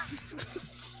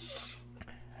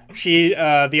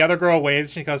 The other girl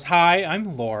waves. She goes, "Hi,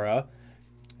 I'm Laura,"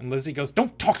 and Lizzie goes,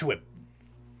 "Don't talk to him.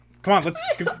 Come on, let's."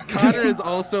 Connor is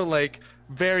also like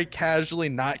very casually,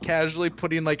 not casually,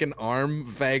 putting like an arm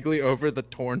vaguely over the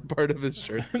torn part of his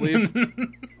shirt sleeve.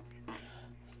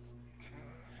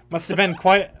 Must have been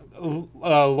quite.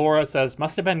 Laura says,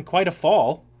 "Must have been quite a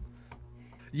fall."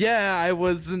 Yeah, I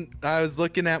was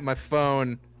looking at my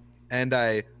phone, and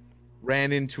I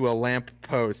ran into a lamp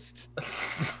post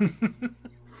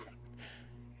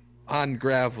on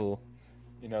gravel.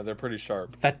 You know, they're pretty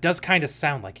sharp. That does kind of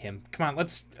sound like him. Come on,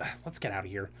 let's get out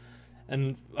of here.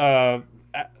 And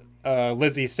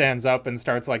Lizzie stands up and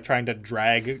starts like trying to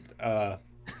drag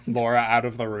Laura out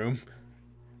of the room.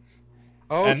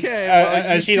 Okay.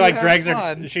 As she like drags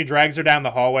her down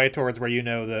the hallway towards where you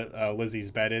know that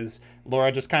Lizzie's bed is.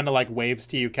 Laura just kind of like waves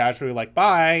to you casually, like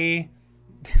bye.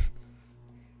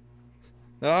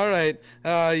 All right,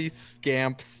 you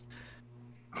scamps.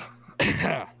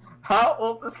 How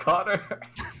old is Connor?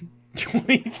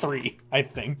 23, I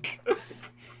think.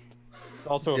 He's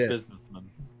also a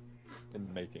businessman in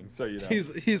the making, so you know.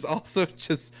 He's also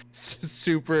just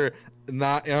super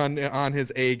not on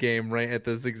his A game right at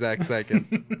this exact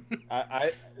second.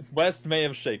 West may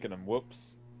have shaken him.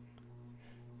 Whoops.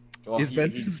 Well, is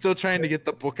Benson still trying to get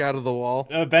the book out of the wall?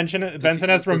 Benson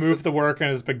has removed the work and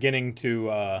is beginning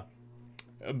to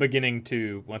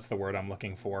what's the word I'm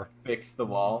looking for? Fix the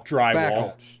wall. Drywall.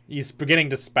 Spackle. He's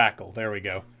beginning to spackle. There we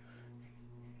go.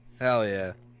 Hell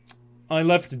yeah. I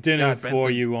left dinner for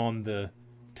you on the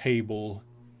table.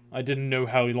 I didn't know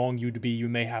how long you'd be. You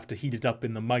may have to heat it up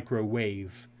in the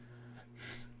microwave.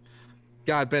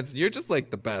 God, Benson, you're just like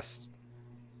the best.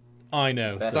 I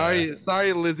know.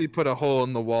 Sorry, Lizzie put a hole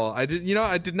in the wall. I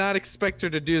did not expect her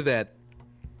to do that.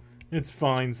 It's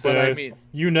fine, sir. But I mean,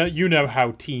 you know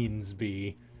how teens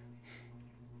be.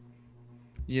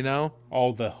 You know,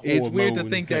 all the hormones. It's weird to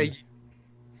think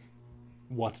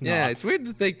whatnot. Yeah, it's weird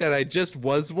to think that I just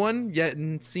was one, yet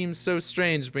it seems so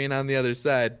strange being on the other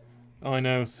side. I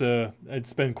know, sir.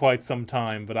 It's been quite some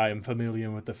time, but I am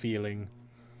familiar with the feeling.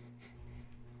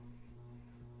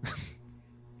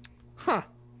 Huh.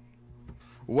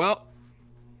 Well,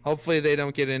 hopefully they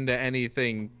don't get into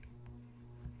anything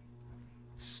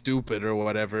stupid or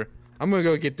whatever. I'm gonna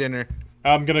go get dinner.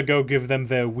 I'm gonna go give them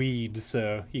their weed,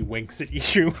 sir. He winks at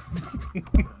you.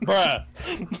 Bruh.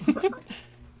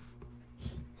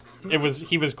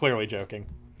 He was clearly joking.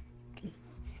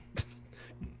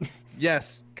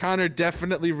 Yes, Connor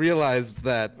definitely realized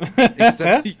that.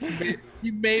 Except he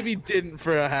maybe didn't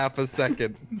for a half a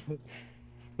second.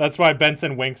 That's why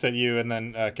Benson winks at you and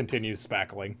then continues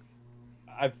spackling.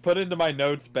 I've put into my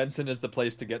notes, Benson is the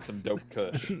place to get some dope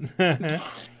kush.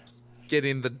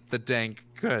 Getting the dank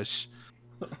kush.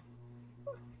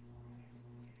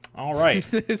 All right.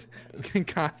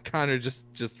 Connor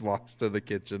just walks to the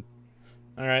kitchen.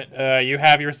 All right. You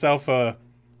have yourself a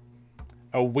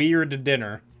weird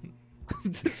dinner.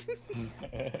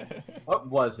 What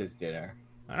was his dinner?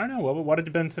 I don't know. What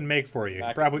did Benson make for you?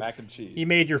 Probably mac and cheese. He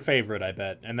made your favorite, I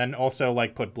bet, and then also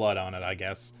like put blood on it, I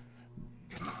guess.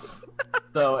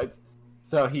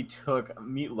 So he took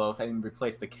meatloaf and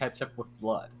replaced the ketchup with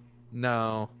blood.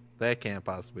 No, that can't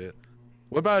possibly be it.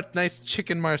 What about nice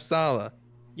chicken marsala?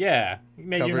 Yeah,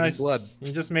 made you nice blood.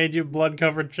 He just made you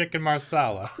blood-covered chicken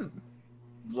marsala.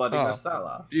 Bloody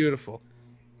marsala. Beautiful.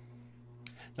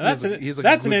 Now, that's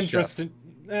an interesting.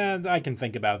 I can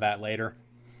think about that later.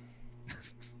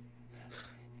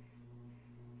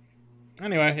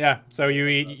 Anyway, yeah. So you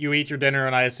eat your dinner,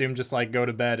 and I assume just like go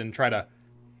to bed and try to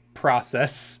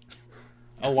process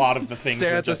a lot of the things.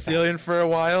 Stare at the ceiling for a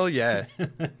while. Yeah.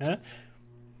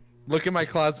 Look in my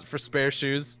closet for spare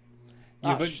shoes.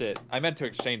 Shit! I meant to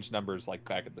exchange numbers like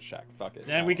back at the shack. Fuck it.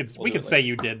 Yeah, we could say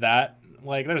you did that.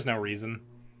 Like, there's no reason.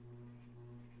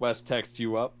 Wes text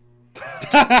you up.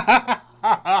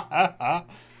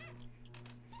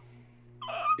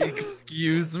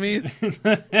 Excuse me?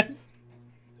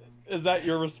 Is that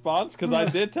your response? Because I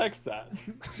did text that.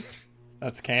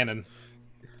 That's canon.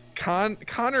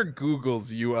 Connor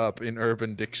Googles you up in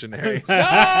Urban Dictionary.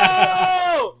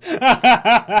 No!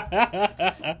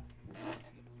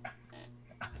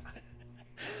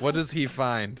 What does he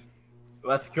find?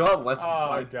 Let's go. Oh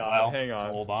my god. Well, hang on.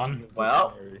 Hold on.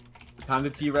 Well, time to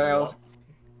derail.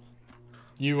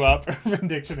 You up, Urban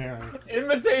Dictionary.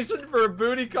 Invitation for a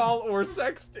booty call or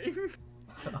sexting.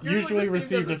 Usually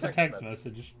received as a text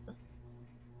message.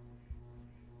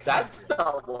 That's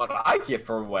not what I get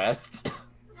from West.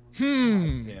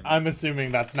 I'm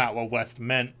assuming that's not what West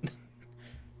meant.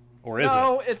 Or is it?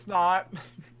 No, it's not.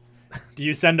 Do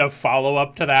you send a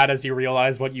follow-up to that as you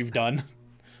realize what you've done?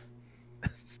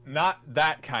 Not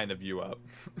that kind of you up.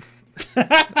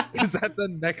 Is that the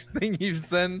next thing you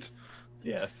send?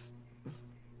 Yes.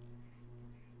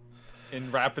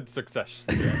 In rapid succession.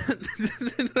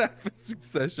 In rapid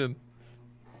succession.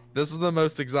 This is the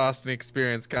most exhausting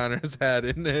experience Connor's had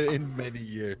in many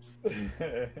years.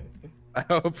 I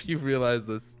hope you realize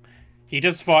this. He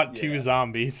just fought 2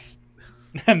 zombies,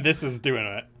 and this is doing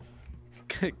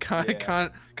it.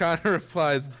 Connor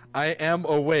replies, "I am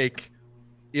awake,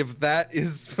 if that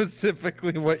is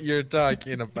specifically what you're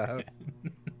talking about."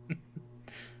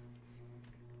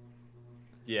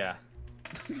 Yeah.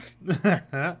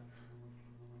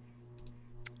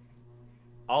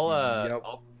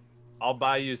 I'll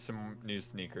buy you some new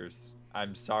sneakers.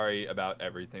 I'm sorry about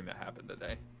everything that happened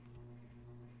today.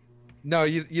 No,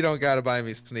 you don't gotta buy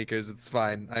me sneakers. It's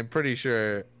fine. I'm pretty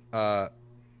sure I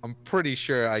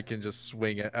can just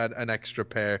swing an extra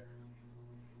pair.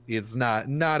 It's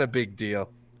not a big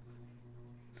deal.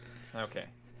 Okay.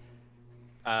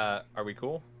 Are we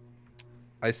cool?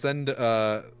 I send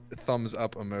a thumbs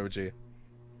up emoji.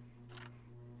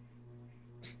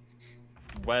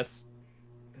 Wes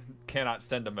cannot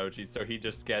send emojis, so he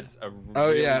just gets a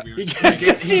yeah. weird... He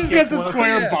gets a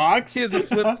square box. He has a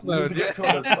flip phone.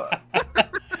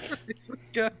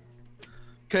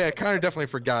 Okay, Connor definitely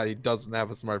forgot he doesn't have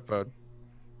a smartphone.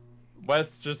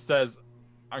 Wes just says,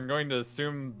 I'm going to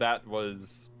assume that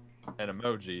was an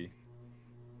emoji.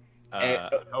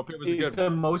 Hope it was a good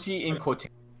one. Emoji in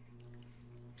quotation.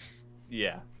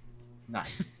 Yeah.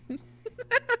 Nice.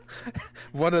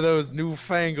 one of those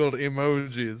newfangled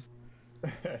emojis.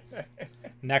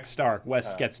 Next arc,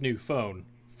 West gets new phone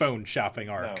shopping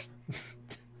arc. No.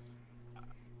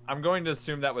 I'm going to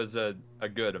assume that was a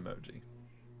good emoji.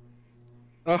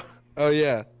 Oh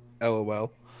yeah,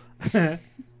 LOL.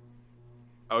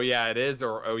 Oh yeah, it is,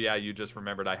 or oh yeah, you just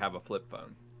remembered I have a flip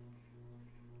phone.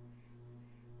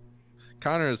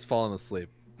 Connor has fallen asleep.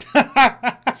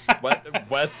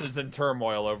 West is in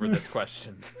turmoil over this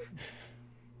question.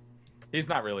 He's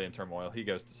not really in turmoil. He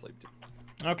goes to sleep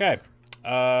too. Okay.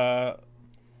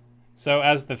 So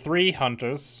as the three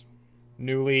hunters,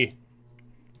 newly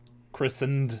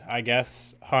christened, I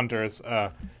guess, hunters,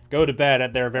 go to bed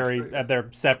at their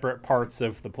separate parts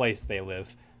of the place they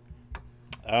live.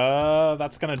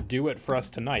 That's gonna do it for us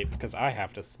tonight because I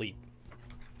have to sleep.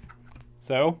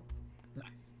 So,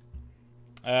 nice.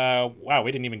 Wow,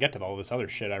 we didn't even get to all this other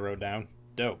shit I wrote down.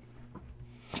 Dope.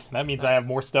 That means I have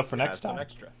more stuff for next time.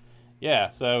 Extra. Yeah.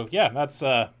 So yeah, that's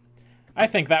I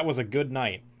think that was a good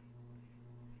night.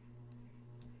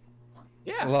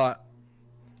 Yeah. A lot.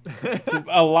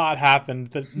 A lot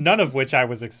happened, none of which I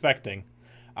was expecting.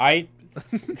 I'll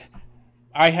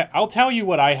tell you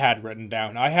what I had written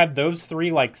down. I had those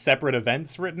three like separate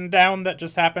events written down that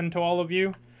just happened to all of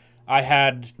you. I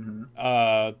had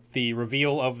the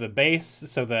reveal of the base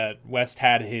so that West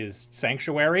had his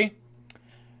sanctuary.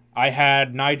 I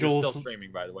had Nigel's... You're still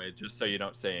streaming, by the way, just so you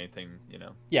don't say anything, you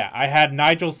know. Yeah, I had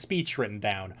Nigel's speech written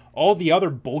down. All the other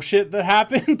bullshit that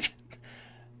happened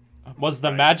was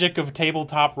the magic of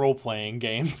tabletop role-playing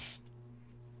games.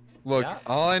 Look,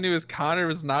 all I knew is Connor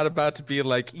was not about to be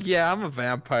like, yeah, I'm a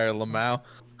vampire, Lamau.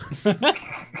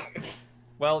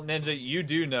 Well, Ninja, you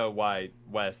do know why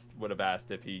West would have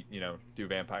asked if he, do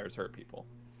vampires hurt people?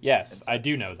 Yes, I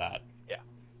do know that. Yeah.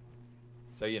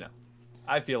 So,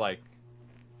 I feel like...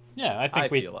 Yeah, I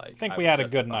think we had a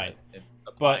good night.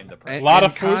 But a lot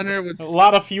of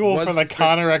fuel for the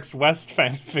Connor x West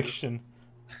fanfiction.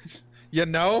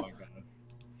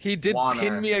 He did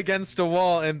pin me against a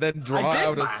wall and then draw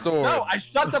out a sword. No, I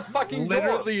shut the fucking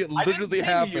door. Literally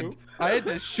happened. I had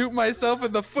to shoot myself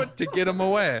in the foot to get him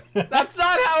away. That's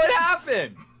not how it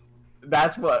happened.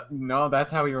 That's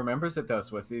how he remembers it though.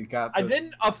 So he got. I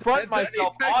didn't affront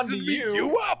myself onto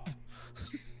you. Up.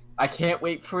 I can't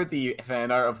wait for the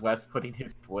fan art of Wes putting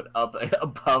his foot up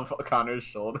above Connor's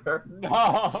shoulder.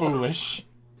 No. Foolish.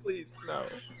 Please, no.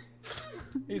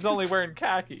 He's only wearing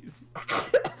khakis.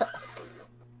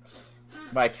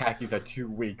 My khakis are too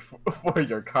weak for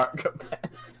your cargo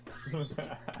pants.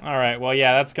 Alright, well,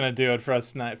 yeah, that's going to do it for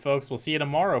us tonight, folks. We'll see you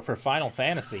tomorrow for Final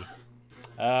Fantasy.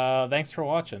 Thanks for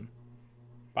watching.